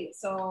on weight.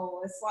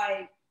 So it's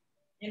like,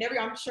 and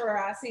I'm sure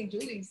I seen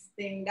Julie's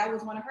thing, that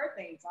was one of her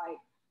things, like,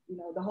 you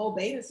know, the whole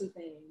bathing suit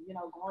thing, you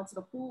know, going to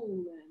the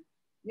pool and,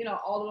 you know,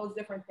 all of those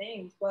different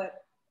things.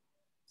 But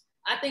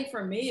I think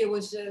for me, it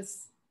was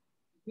just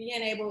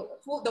being able,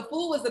 the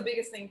food was the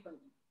biggest thing for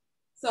me.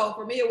 So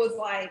for me, it was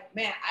like,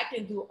 man, I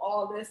can do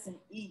all this and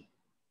eat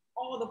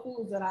all the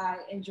foods that I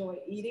enjoy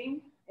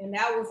eating. And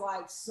that was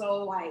like,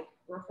 so like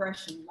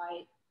refreshing.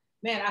 Like,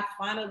 man, I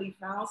finally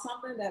found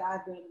something that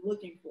I've been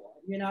looking for,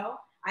 you know?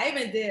 I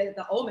even did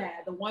the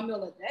OMAD, the 1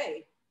 meal a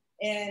day.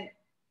 And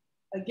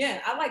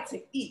again, I like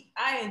to eat.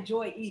 I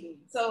enjoy eating.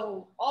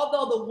 So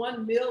although the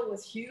 1 meal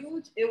was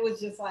huge, it was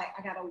just like,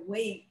 I gotta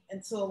wait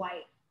until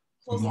like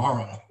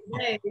tomorrow.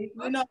 Day, you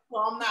know, so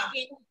I'm not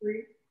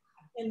hungry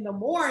in the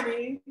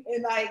morning.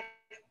 And like,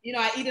 you know,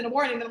 I eat in the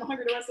morning and I'm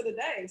hungry the rest of the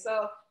day.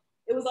 So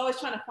it was always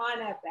trying to find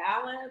that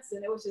balance.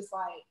 And it was just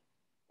like,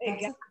 hey,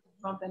 get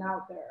something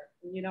out there.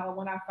 And, you know,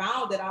 when I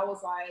found it, I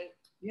was like,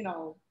 you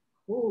know,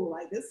 ooh,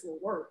 like this will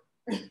work.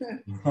 Yeah.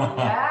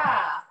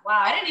 Wow.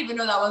 I didn't even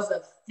know that was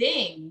a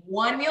thing.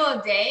 1 meal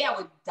a day, I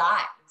would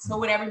die. So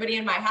would everybody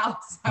in my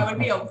house. I would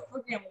be a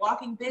freaking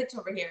walking bitch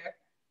over here.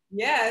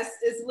 Yes,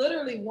 it's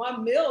literally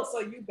 1 meal. So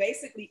you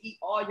basically eat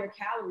all your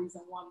calories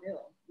in 1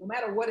 meal, no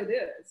matter what it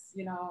is,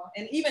 you know.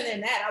 And even in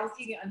that, I was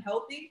eating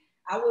unhealthy.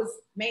 I was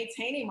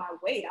maintaining my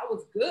weight. I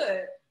was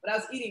good, but I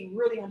was eating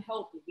really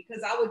unhealthy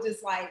because I was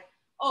just like,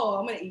 oh,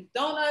 I'm going to eat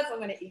donuts. I'm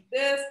going to eat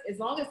this. As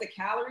long as the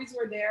calories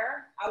were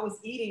there, I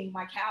was eating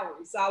my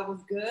calories. So I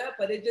was good,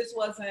 but it just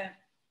wasn't,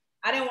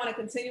 I didn't want to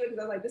continue it because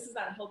I was like, this is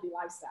not a healthy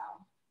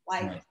lifestyle.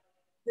 Like, right.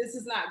 This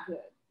is not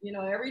good. You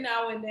know, every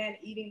now and then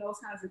eating those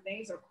kinds of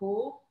things are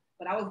cool,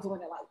 but I was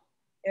doing it like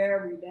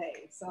every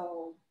day.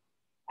 So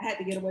I had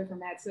to get away from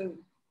that too.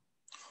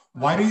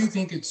 Why do you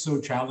think it's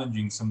so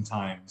challenging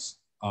sometimes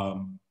I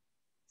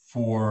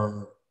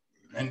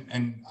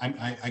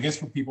guess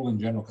for people in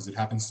general, because it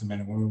happens to men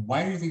and women,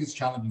 why do you think it's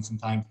challenging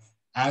sometimes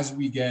as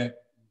we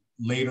get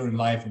later in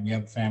life and we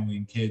have a family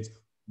and kids?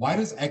 Why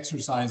does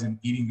exercise and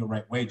eating the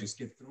right way just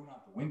get thrown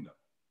out the window?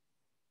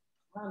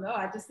 I don't know.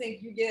 I just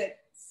think you get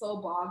so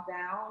bogged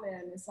down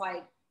and it's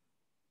like,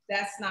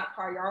 that's not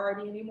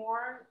priority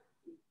anymore.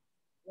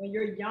 When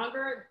you're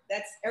younger,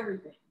 that's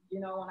everything. You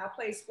know, when I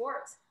played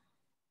sports,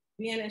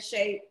 being in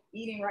shape,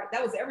 eating right,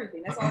 that was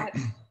everything. That's all I had to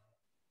do.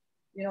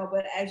 You know,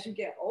 but as you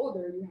get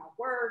older, you have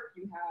work,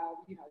 you have,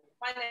 you know, your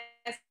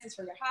finances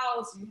for your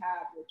house, you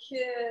have your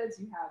kids,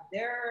 you have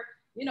their,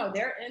 you know,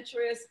 their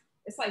interests.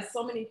 It's like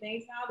so many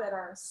things now that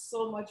are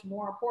so much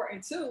more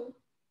important too.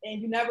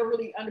 and you never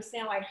really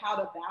understand like how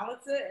to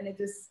balance it, and it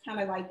just kind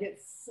of like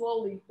gets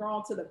slowly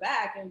thrown to the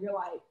back, and you're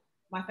like,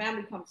 my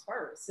family comes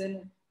first.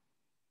 And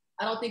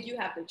I don't think you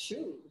have to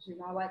choose, you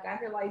know, like I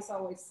hear Lais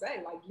always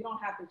say, like, you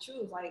don't have to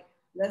choose, like,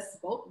 let's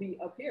both be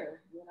up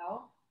here, you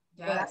know.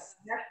 Yes. But that's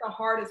the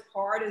hardest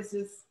part, is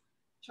just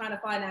trying to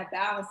find that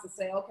balance to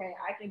say, okay,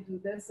 I can do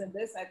this and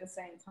this at the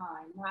same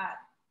time, not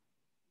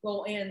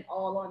go in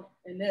all on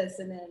in this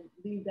and then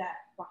leave that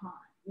behind,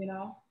 you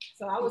know?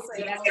 So I would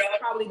say that's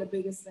probably the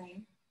biggest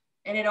thing.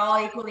 And it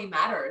all equally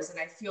matters. And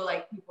I feel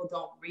like people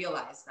don't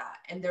realize that.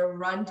 And they're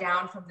run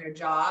down from their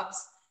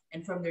jobs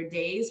and from their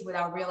days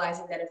without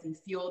realizing that if they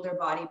fuel their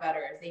body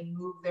better, if they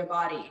move their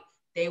body,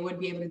 they would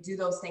be able to do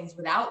those things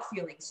without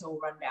feeling so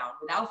run down,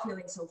 without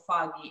feeling so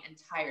foggy and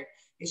tired.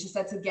 It's just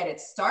that to get it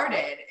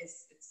started,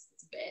 it's a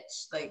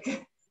bitch. Like,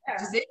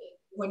 just it.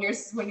 When you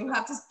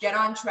have to get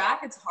on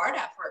track, it's hard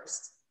at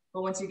first.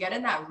 But once you get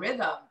in that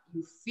rhythm,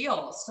 you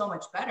feel so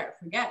much better.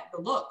 Forget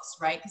the looks,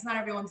 right? Because not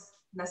everyone's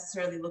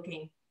necessarily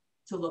looking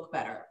to look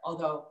better,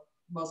 although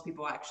most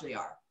people actually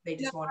are. They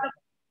just want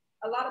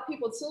a lot of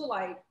people too,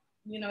 like,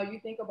 you know, you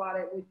think about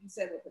it, what you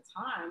said at the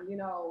time, you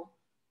know,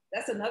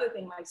 that's another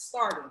thing, like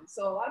starting.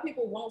 So a lot of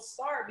people won't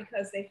start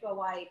because they feel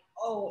like,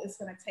 oh, it's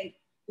going to take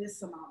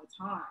this amount of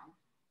time.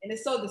 And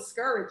it's so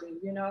discouraging,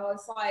 you know.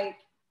 It's like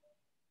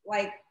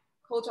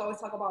Coach always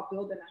talk about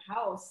building a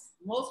house.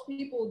 Most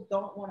people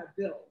don't want to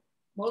build.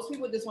 Most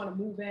people just want to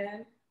move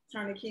in,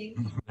 turn the key.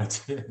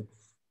 That's it.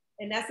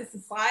 And that's the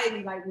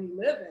society like we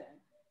live in.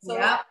 So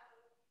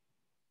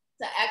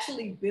to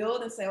actually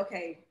build and say,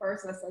 okay,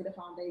 first let's lay the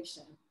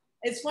foundation.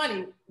 It's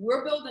funny,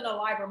 we're building a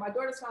library. My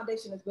daughter's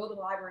foundation is building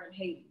a library in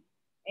Haiti.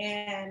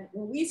 And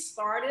when we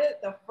started,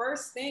 the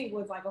first thing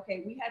was like,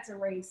 okay, we had to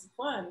raise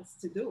funds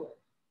to do it.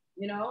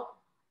 You know,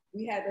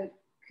 we had to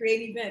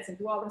create events and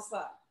do all this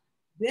stuff.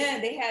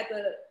 Then they had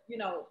to, you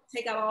know,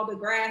 take out all the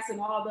grass and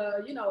all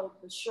the, you know,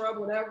 the shrub,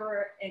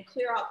 whatever, and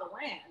clear out the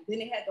land. Then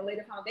they had to lay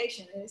the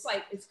foundation. And it's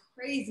like, it's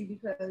crazy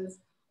because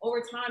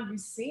over time you're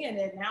seeing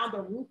it. Now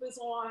the roof is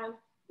on,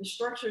 the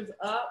structure's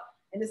up.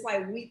 And it's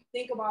like, we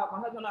think about, my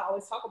husband and I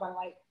always talk about it,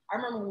 like, I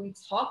remember when we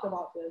talked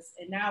about this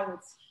and now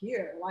it's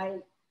here.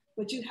 Like,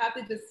 but you have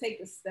to just take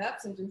the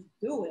steps and just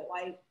do it.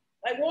 Like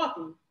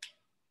walking.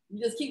 You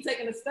just keep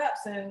taking the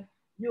steps and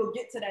you'll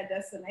get to that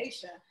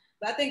destination.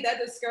 But I think that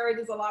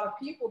discourages a lot of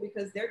people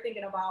because they're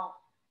thinking about,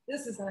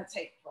 this is gonna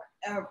take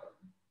forever.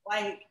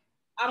 Like,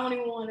 I don't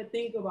even want to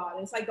think about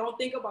it. It's like, don't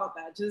think about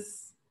that.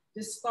 Just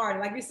start it.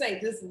 Like you say,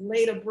 just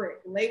lay the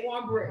brick, lay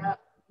one brick.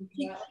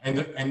 Yeah.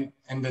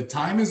 And the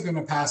time is going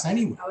to pass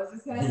anyway. I was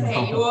just going to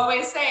say, you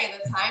always say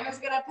the time is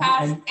going to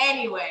pass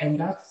anyway. And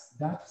that's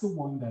the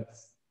one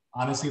that's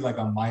honestly, like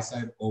on my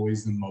side,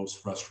 always the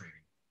most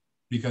frustrating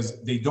because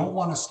they don't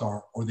want to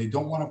start or they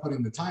don't want to put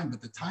in the time,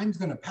 but the time's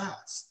going to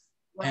pass.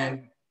 Right.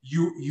 And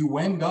you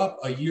end up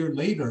a year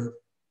later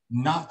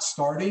not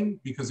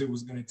starting because it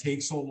was going to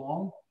take so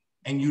long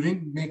and you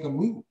didn't make a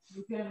move.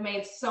 You could have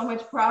made so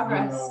much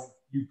progress.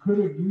 You could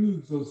have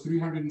used those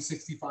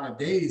 365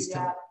 days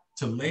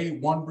to lay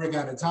one brick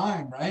at a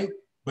time, right?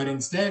 But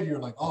instead you're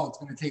like, oh, it's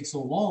going to take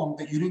so long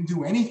that you didn't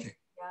do anything.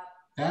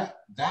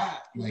 That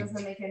it like,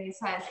 doesn't make any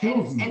sense.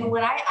 And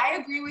what I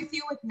agree with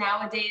you with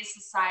nowadays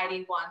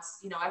society wants,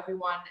 you know,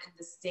 everyone in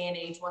this day and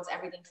age wants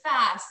everything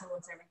fast and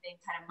wants everything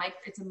kind of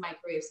it's a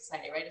microwave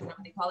society, right? Isn't that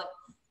what they call it?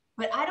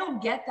 But I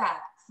don't get that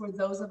for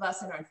those of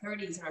us in our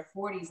 30s and our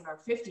 40s and our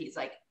 50s.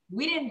 Like,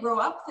 we didn't grow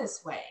up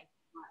this way,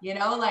 you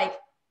know, like,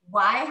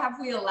 why have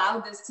we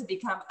allowed this to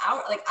become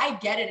like, I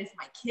get it if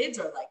my kids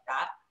are like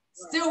that.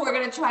 Still, we're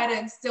going to try to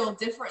instill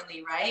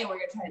differently, right? And we're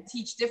going to try to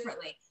teach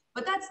differently.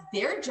 But that's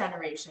their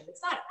generation.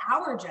 It's not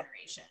our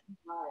generation.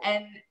 Right.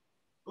 And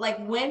like,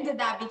 when did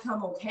that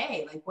become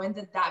okay? Like, when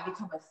did that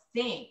become a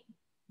thing?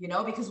 You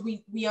know, because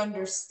we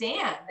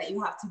understand that you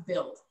have to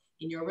build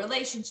in your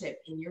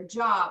relationship, in your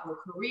job or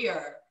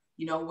career,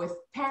 you know, with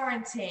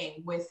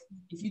parenting, with,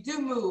 if you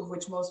do move,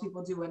 which most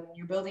people do when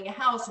you're building a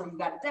house or you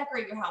got to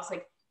decorate your house,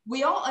 like,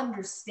 we all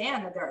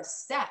understand that there are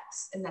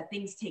steps and that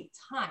things take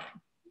time.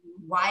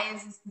 Why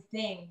is this the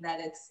thing that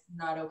it's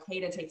not okay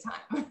to take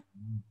time?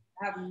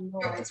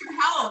 It's your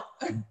health.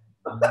 I've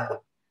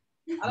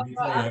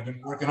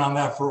been working on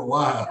that for a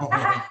while.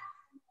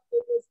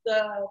 It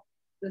was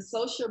the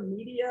social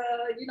media,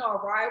 you know,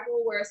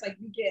 arrival where it's like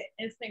you get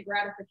instant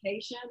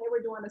gratification. They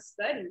were doing a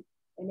study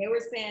and they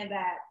were saying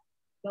that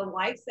the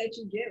likes that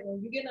you get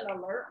when you get an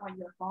alert on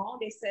your phone,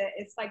 they said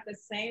it's like the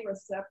same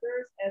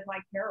receptors as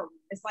like heroin.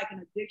 It's like an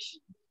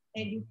addiction.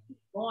 And you keep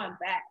going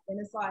back. And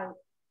it's like,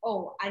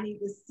 oh, I need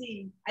to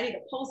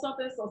post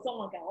something so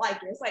someone can like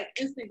it. It's like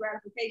instant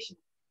gratification.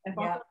 If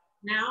I'm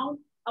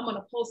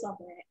gonna post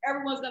something and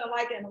everyone's gonna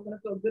like it and I'm gonna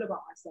feel good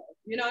about myself.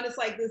 You know, and it's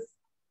like this,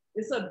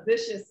 it's a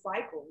vicious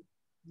cycle.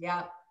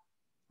 Yeah,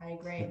 I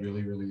agree. It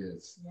really, really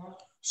is. Yeah.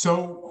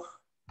 So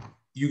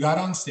you got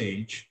on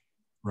stage,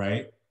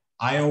 right?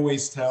 I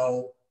always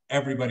tell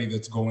everybody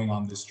that's going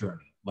on this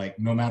journey, like,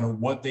 no matter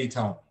what they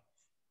tell me,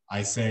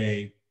 I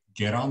say,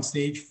 get on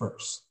stage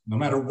first. No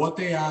matter what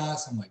they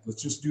ask, I'm like,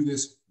 let's just do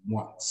this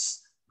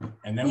once.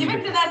 And then you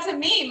even did that to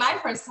me my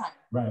first time.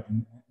 Right.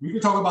 And we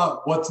can talk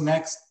about what's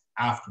next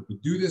after,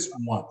 but do this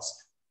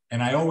once.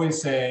 And I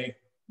always say,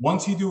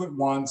 once you do it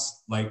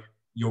once, like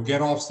you'll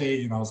get off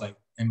stage and I was like,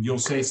 and you'll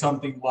say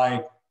something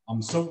like,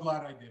 I'm so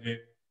glad I did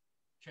it.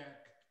 Check,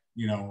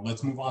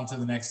 let's move on to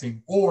the next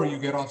thing. Or you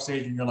get off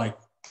stage and you're like,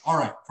 all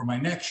right, for my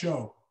next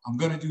show, I'm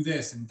going to do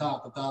this and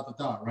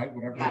right?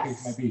 Whatever the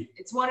case might be.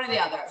 It's one or the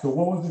other. So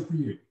what was it for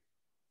you?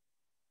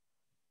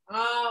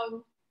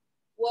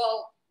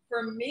 Well,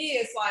 for me,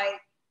 it's like,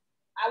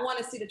 I want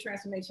to see the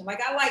transformation. Like,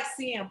 I like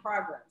seeing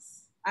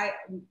progress.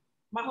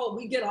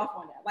 We get off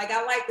on that. Like,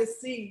 I like to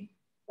see,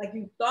 like,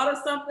 you thought of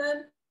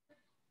something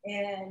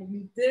and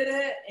you did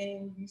it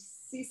and you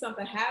see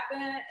something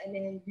happen and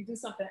then you do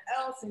something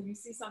else and you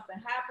see something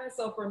happen.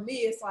 So for me,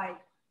 it's like,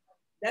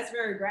 that's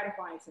very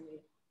gratifying to me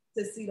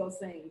to see those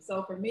things.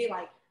 So for me,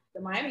 like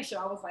the Miami show,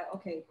 I was like,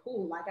 okay,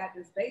 cool. I got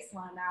this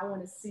baseline. Now I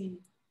want to see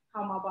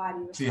how my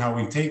body is. See how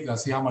we take that,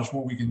 see how much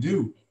more we can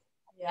do.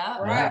 Yeah.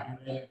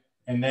 Right.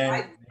 And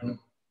then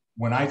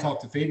when I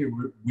talked to Fabia,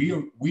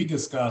 we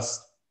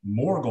discussed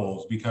more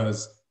goals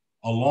because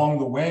along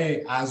the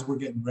way, as we're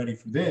getting ready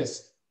for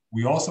this,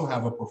 we also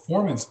have a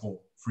performance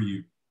goal for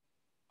you.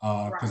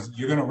 Because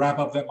you're going to wrap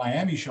up that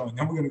Miami show and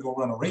then we're going to go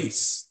run a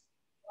race.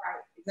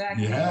 Right,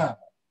 exactly. Yeah.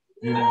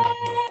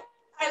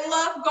 I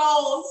love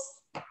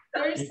goals.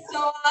 They're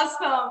so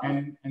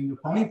awesome. And the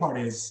funny part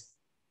is,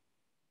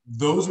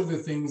 those are the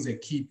things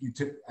that keep you,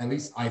 at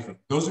least I think,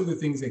 those are the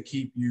things that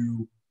keep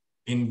you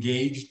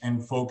engaged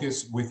and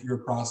focused with your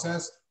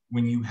process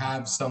when you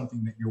have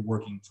something that you're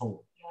working toward.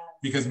 Yes.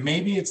 Because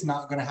maybe it's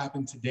not going to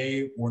happen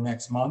today or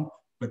next month,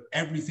 but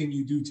everything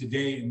you do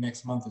today and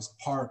next month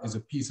is a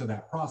piece of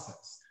that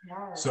process.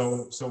 Yes.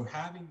 So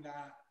having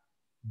that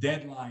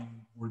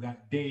deadline or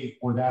that date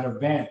or that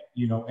event,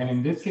 and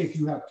in this case,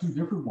 you have two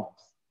different ones.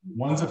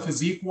 One's a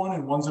physique one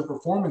and one's a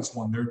performance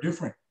one. They're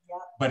different. Yep.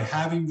 But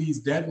having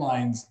these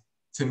deadlines,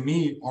 to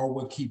me, are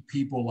what keep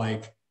people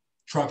like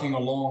trucking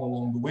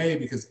along the way,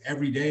 because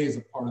every day is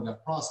a part of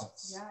that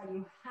process. Yeah,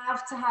 you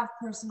have to have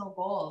personal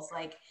goals.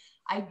 Like,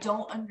 I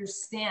don't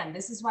understand.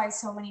 This is why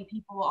so many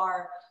people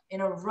are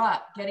in a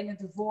rut, getting a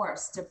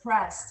divorce,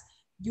 depressed.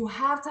 You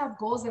have to have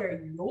goals that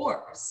are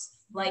yours.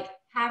 Like,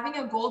 having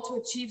a goal to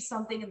achieve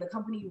something in the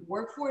company you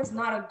work for is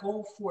not a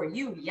goal for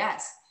you.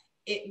 Yes,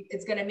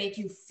 it's going to make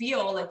you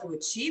feel like you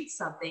achieved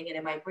something, and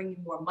it might bring you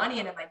more money,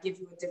 and it might give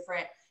you a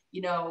different,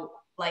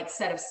 like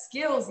set of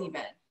skills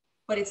even,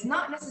 but it's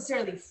not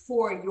necessarily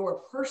for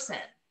your person.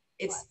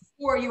 It's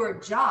for your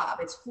job.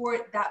 It's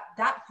for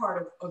that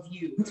part of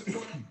you. It's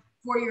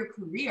for your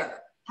career,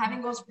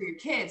 having goals for your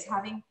kids,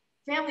 having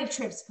family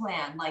trips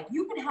planned. Like,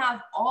 you can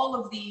have all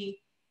of the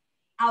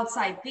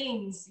outside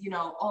things,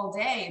 all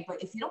day,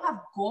 but if you don't have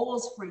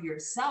goals for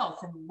yourself,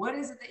 then what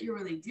is it that you're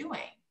really doing?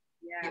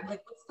 Yeah.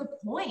 Like, what's the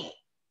point?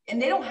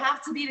 And they don't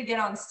have to be to get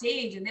on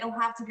stage, and they don't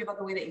have to be about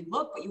the way that you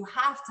look, but you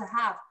have to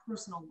have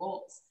personal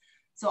goals.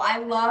 So I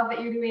love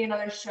that you're doing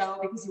another show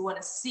because you want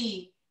to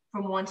see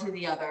from one to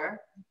the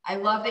other. I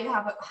love that you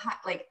have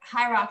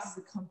High Rocks is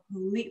a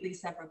completely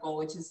separate goal,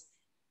 which is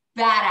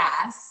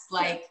badass.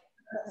 Like,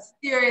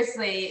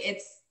 seriously,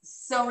 it's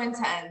so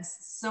intense,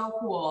 so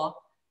cool.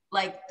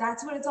 Like,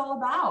 that's what it's all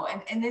about.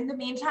 And in the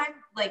meantime,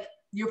 like,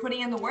 you're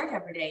putting in the work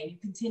every day. You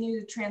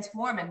continue to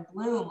transform and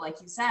bloom, like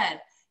you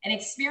said, and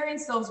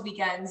experience those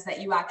weekends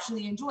that you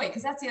actually enjoy.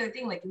 Because that's the other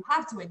thing, like, you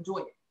have to enjoy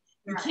it.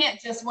 You can't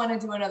just want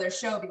to do another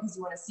show because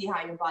you want to see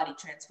how your body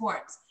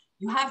transforms.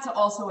 You have to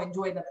also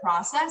enjoy the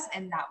process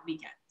and that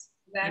weekend,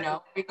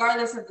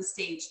 regardless of the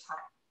stage time.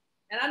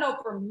 And I know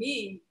for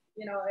me,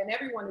 and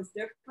everyone is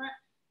different,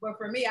 but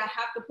for me, I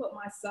have to put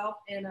myself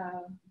in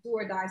a do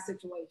or die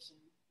situation,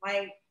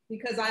 like,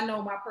 because I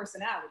know my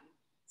personality.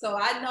 So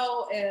I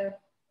know if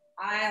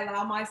I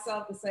allow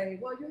myself to say,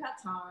 well, you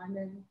have time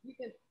and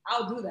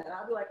I'll do that.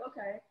 I'll be like,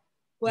 okay.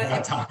 But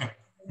if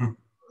I'm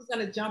just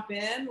going to jump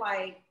in,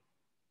 like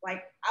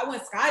I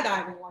went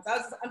skydiving once. I'm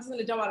just going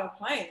to jump out of a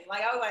plane.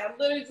 Like, I was like, I'm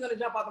literally just going to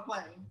jump out the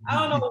plane. I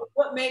don't know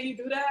what made me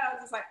do that. I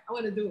was just like, I'm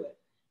going to do it.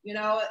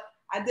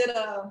 I did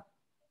a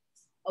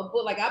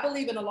book, like, I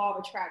believe in the law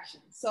of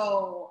attraction.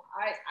 So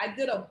I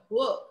did a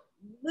book,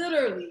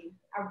 literally.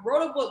 I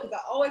wrote a book because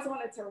I always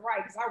wanted to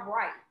write, because I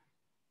write.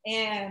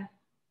 And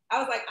I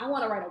was like, I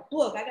want to write a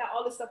book. I got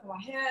all this stuff in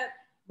my head.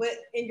 But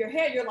in your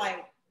head, you're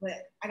like,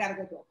 but I got to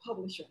go to a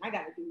publisher, and I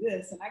got to do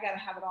this, and I got to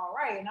have it all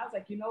right. And I was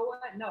like, you know what?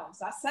 No.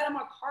 So I sat in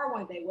my car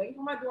one day waiting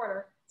for my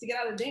daughter to get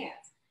out of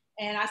dance.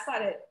 And I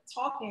started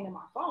talking in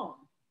my phone.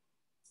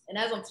 And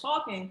as I'm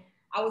talking,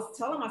 I was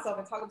telling myself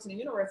and talking to the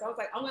universe, I was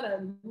like, I'm going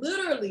to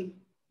literally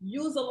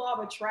use the law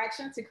of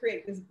attraction to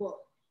create this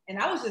book. And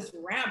I was just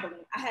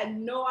rambling. I had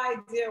no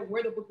idea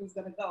where the book was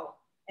going to go.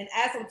 And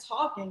as I'm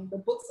talking, the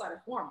book started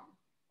forming.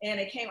 And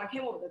I came up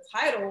with the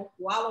title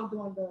while I'm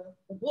doing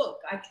the book.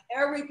 Like,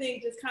 everything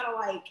just kind of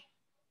like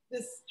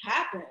just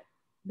happened.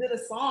 Did a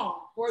song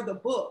for the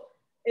book.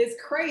 It's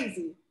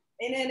crazy.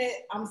 And then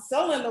I'm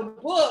selling the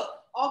book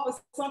off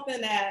of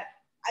something that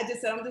I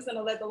just said, I'm just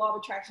gonna let the law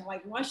of attraction,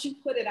 like, once you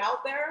put it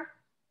out there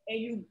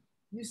and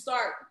you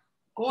start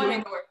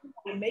going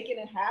and making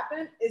it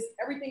happen, is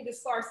everything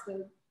just starts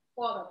to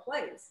fall into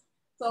place.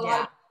 So a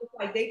lot of people,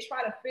 like, they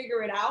try to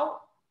figure it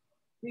out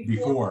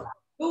before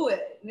do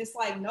it. And it's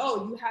like,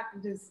 no, you have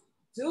to just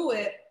do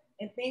it,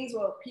 and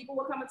people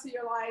will come into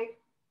your life,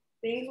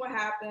 things will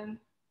happen.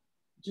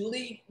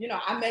 Julie,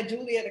 I met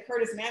Julie at the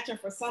Curtis Mansion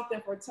for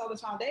something for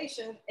Tellers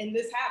Foundation, and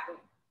this happened.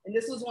 And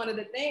this was one of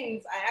the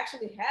things. I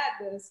actually had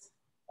this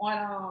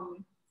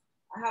on,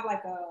 I have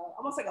like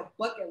almost like a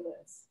bucket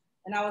list.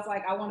 And I was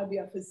like, I want to be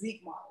a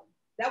physique model.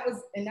 That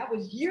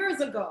was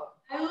years ago.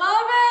 I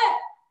love it.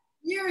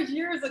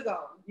 Years ago,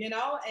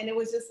 and it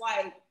was just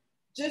like,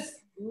 just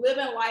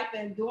living life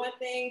and doing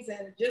things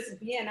and just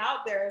being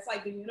out there. It's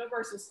like the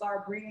universe will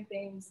start bringing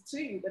things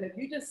to you. But if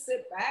you just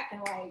sit back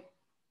and like,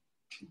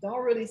 don't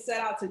really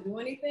set out to do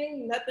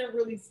anything, nothing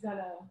really is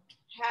gonna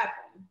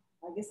happen.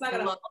 Like, it's not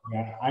gonna.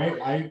 Yeah,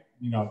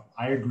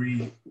 I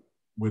agree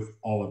with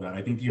all of that.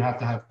 I think you have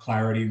to have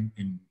clarity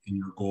in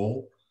your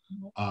goal.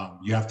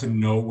 You have to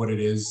know what it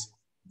is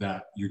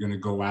that you're gonna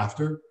go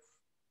after,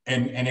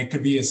 and it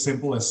could be as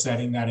simple as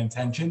setting that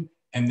intention,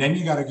 and then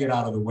you got to get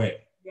out of the way.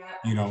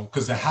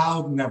 Because the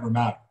how never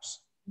matters.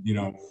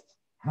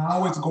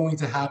 How it's going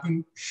to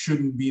happen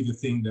shouldn't be the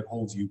thing that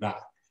holds you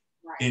back.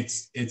 Right.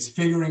 It's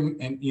figuring,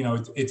 and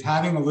it's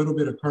having a little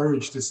bit of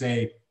courage to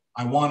say,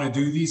 I want to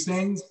do these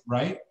things,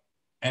 right?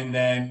 And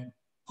then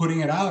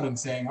putting it out and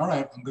saying, all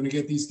right, I'm going to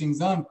get these things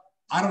done.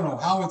 I don't know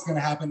how it's going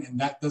to happen, and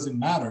that doesn't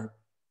matter.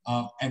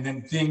 And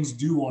then things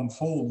do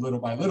unfold little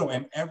by little,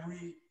 and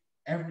everything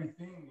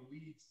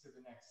leads to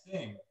the next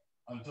thing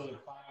until it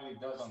finally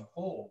does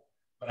unfold.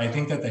 But I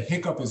think that the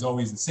hiccup is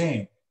always the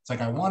same. It's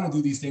like, I want to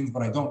do these things,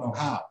 but I don't know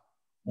how.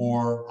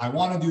 Or I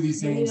want to do these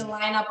things. You need to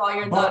line up all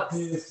your but ducks.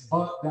 This,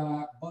 but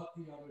that, but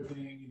the other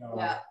thing,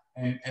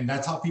 and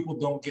that's how people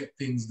don't get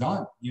things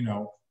done.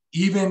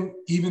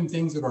 Even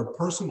things that are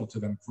personal to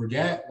them.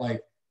 Forget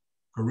like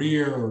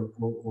career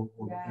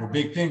or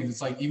big things.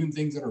 It's like even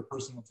things that are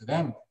personal to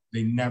them,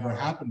 they never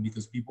happen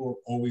because people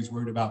are always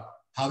worried about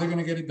how they're going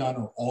to get it done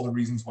or all the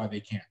reasons why they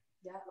can't.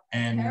 Yeah,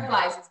 and it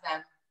paralyzes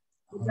them.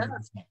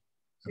 100%.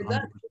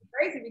 It's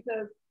crazy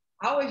because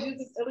I always use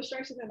this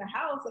illustration in the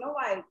house, and I'm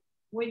like,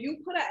 when you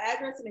put an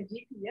address in a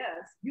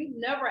GPS, you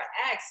never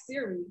ask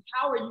Siri,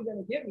 how are you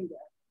going to get me there?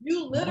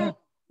 You literally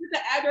put the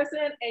address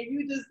in and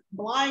you just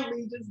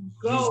blindly just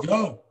go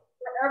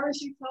wherever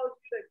she tells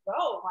you to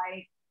go.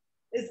 Like,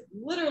 it's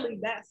literally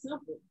that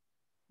simple.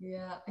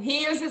 Yeah,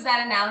 he uses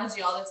that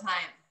analogy all the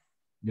time.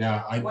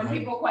 Yeah, when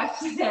people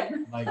question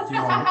him, like,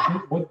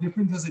 what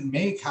difference does it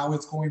make how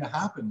it's going to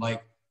happen?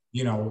 Like,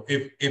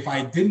 if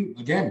I didn't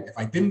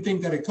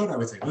think that it could, I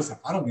would say, listen,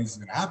 I don't think this is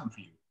going to happen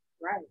for you.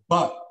 Right.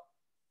 But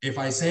if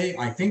I say,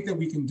 I think that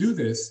we can do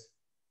this,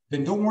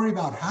 then don't worry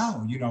about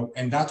how,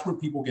 and that's where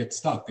people get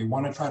stuck. They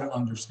want to try to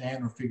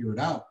understand or figure it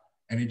out,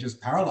 and it just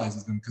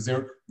paralyzes them because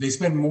they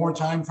spend more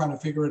time trying to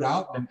figure it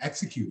out than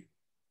executing,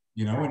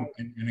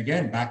 and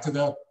again, back to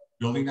the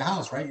building the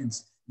house, right?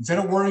 Instead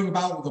of worrying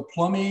about the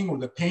plumbing or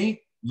the paint,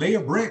 lay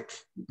a brick,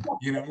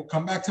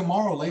 come back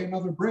tomorrow, lay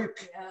another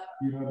brick. Yeah.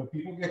 The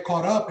people get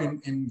caught up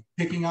in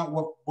picking out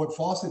what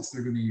faucets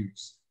they're going to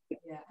use.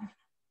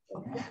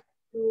 Yeah.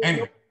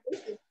 Anyway.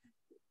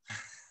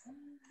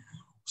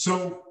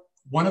 So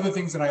one of the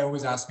things that I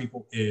always ask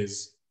people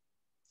is,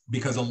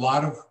 because a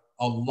lot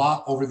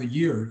over the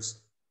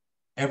years,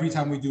 every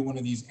time we do one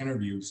of these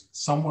interviews,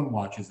 someone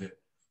watches it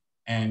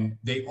and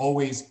they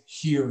always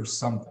hear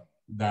something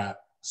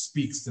that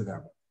speaks to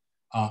them.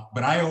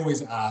 But I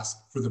always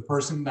ask for the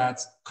person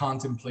that's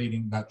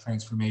contemplating that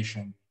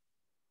transformation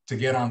to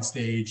get on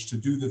stage, to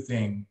do the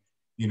thing,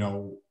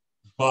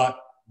 but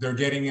they're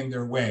getting in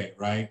their way,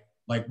 right?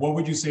 Like, what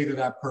would you say to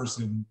that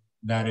person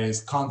that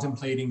is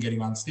contemplating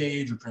getting on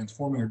stage or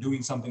transforming or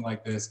doing something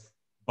like this,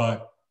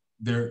 but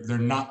they're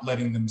not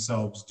letting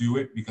themselves do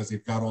it because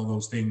they've got all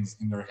those things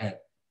in their head?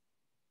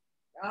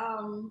 I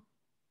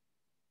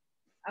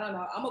don't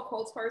know. I'm a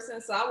quotes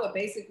person, so I would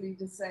basically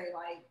just say,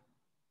 like,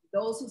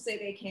 those who say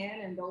they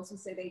can and those who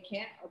say they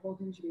can't are both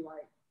usually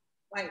right.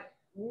 Like,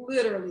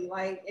 literally,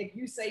 like, if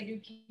you say you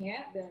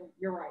can't, then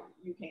you're right,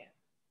 you can't.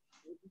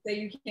 If you say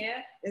you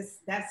can't, it's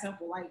that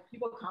simple. Like,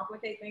 people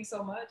complicate things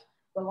so much,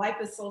 but life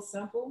is so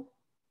simple.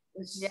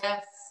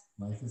 Yes.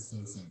 Life is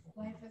so simple.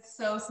 Life is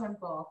so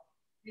simple.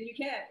 And you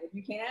can. If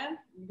you can,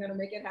 you're going to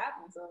make it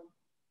happen. So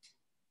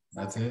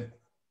that's it.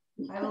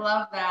 I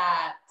love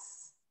that.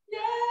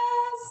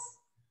 Yes.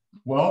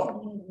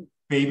 Well,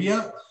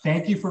 Fabia,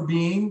 thank you for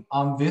being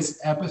on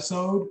this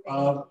episode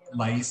of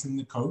Lais and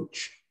the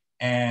Coach.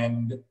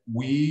 And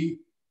we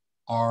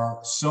are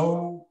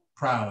so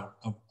proud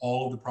of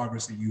all of the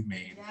progress that you've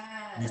made.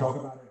 Yes. We talk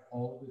about it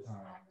all the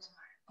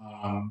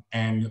time.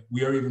 And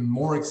we are even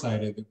more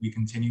excited that we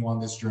continue on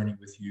this journey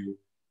with you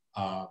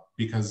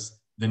because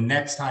the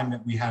next time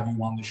that we have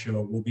you on the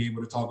show, we'll be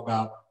able to talk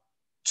about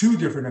 2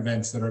 different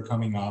events that are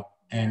coming up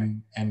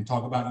and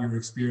talk about your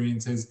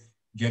experiences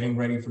getting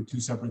ready for 2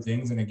 separate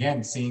things and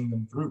again, seeing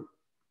them through.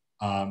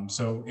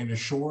 So in a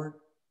short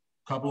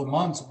couple of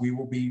months, we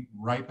will be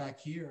right back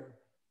here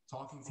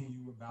talking to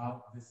you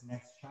about this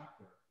next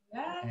chapter.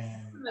 Yes.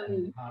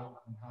 and how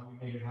you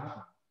made it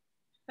happen.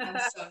 I'm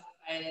so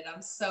excited.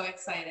 I'm so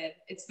excited.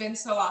 It's been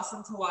so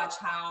awesome to watch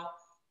how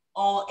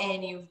all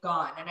in you've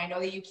gone. And I know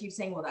that you keep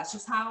saying, well, that's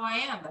just how I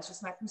am. That's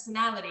just my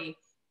personality.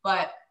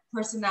 But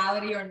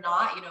personality or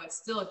not, you know, it's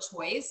still a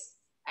choice.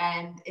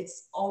 And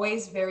it's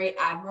always very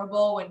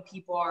admirable when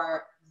people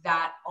are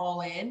that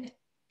all in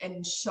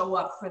and show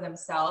up for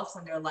themselves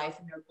and their life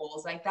and their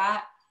goals like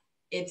that.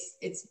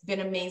 It's been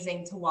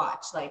amazing to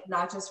watch, like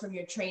not just from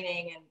your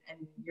training and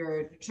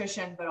your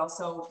nutrition, but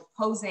also the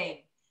posing,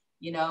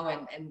 you know,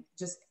 and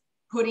just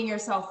putting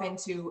yourself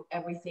into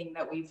everything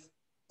that we've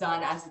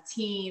done as a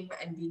team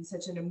and being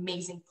such an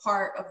amazing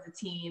part of the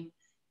team,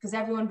 because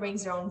everyone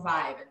brings their own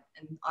vibe,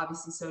 and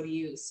obviously so do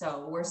you.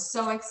 So we're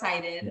so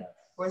excited. Yeah.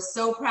 We're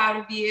so proud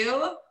of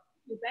you.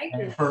 Thank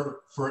you. And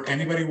for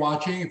anybody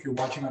watching, if you're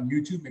watching on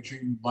YouTube, make sure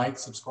you like,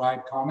 subscribe,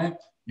 comment.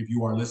 If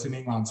you are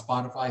listening on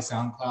Spotify,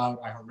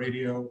 SoundCloud,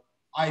 iHeartRadio,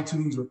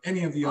 iTunes, or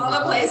any of the other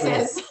other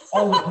places,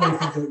 all the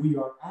places that we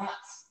are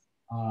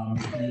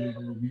at, leave a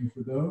review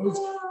for those.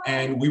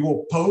 And we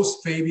will post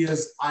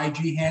Fabia's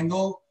IG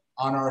handle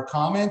on our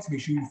comments.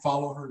 Make sure you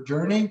follow her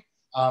journey.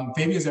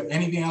 Fabia, is there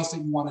anything else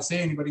that you want to say?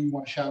 Anybody you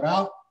want to shout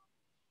out?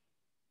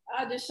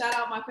 I just shout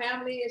out my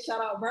family, and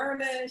shout out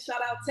Vernon,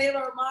 shout out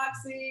Taylor,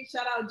 Moxie,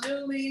 shout out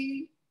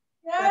Julie.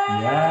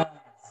 Yes.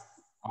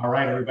 All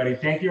right, everybody.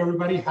 Thank you,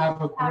 everybody.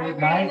 Have a great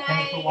night.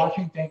 Thanks for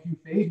watching. Thank you,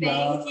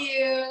 Fabia. Thank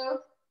you.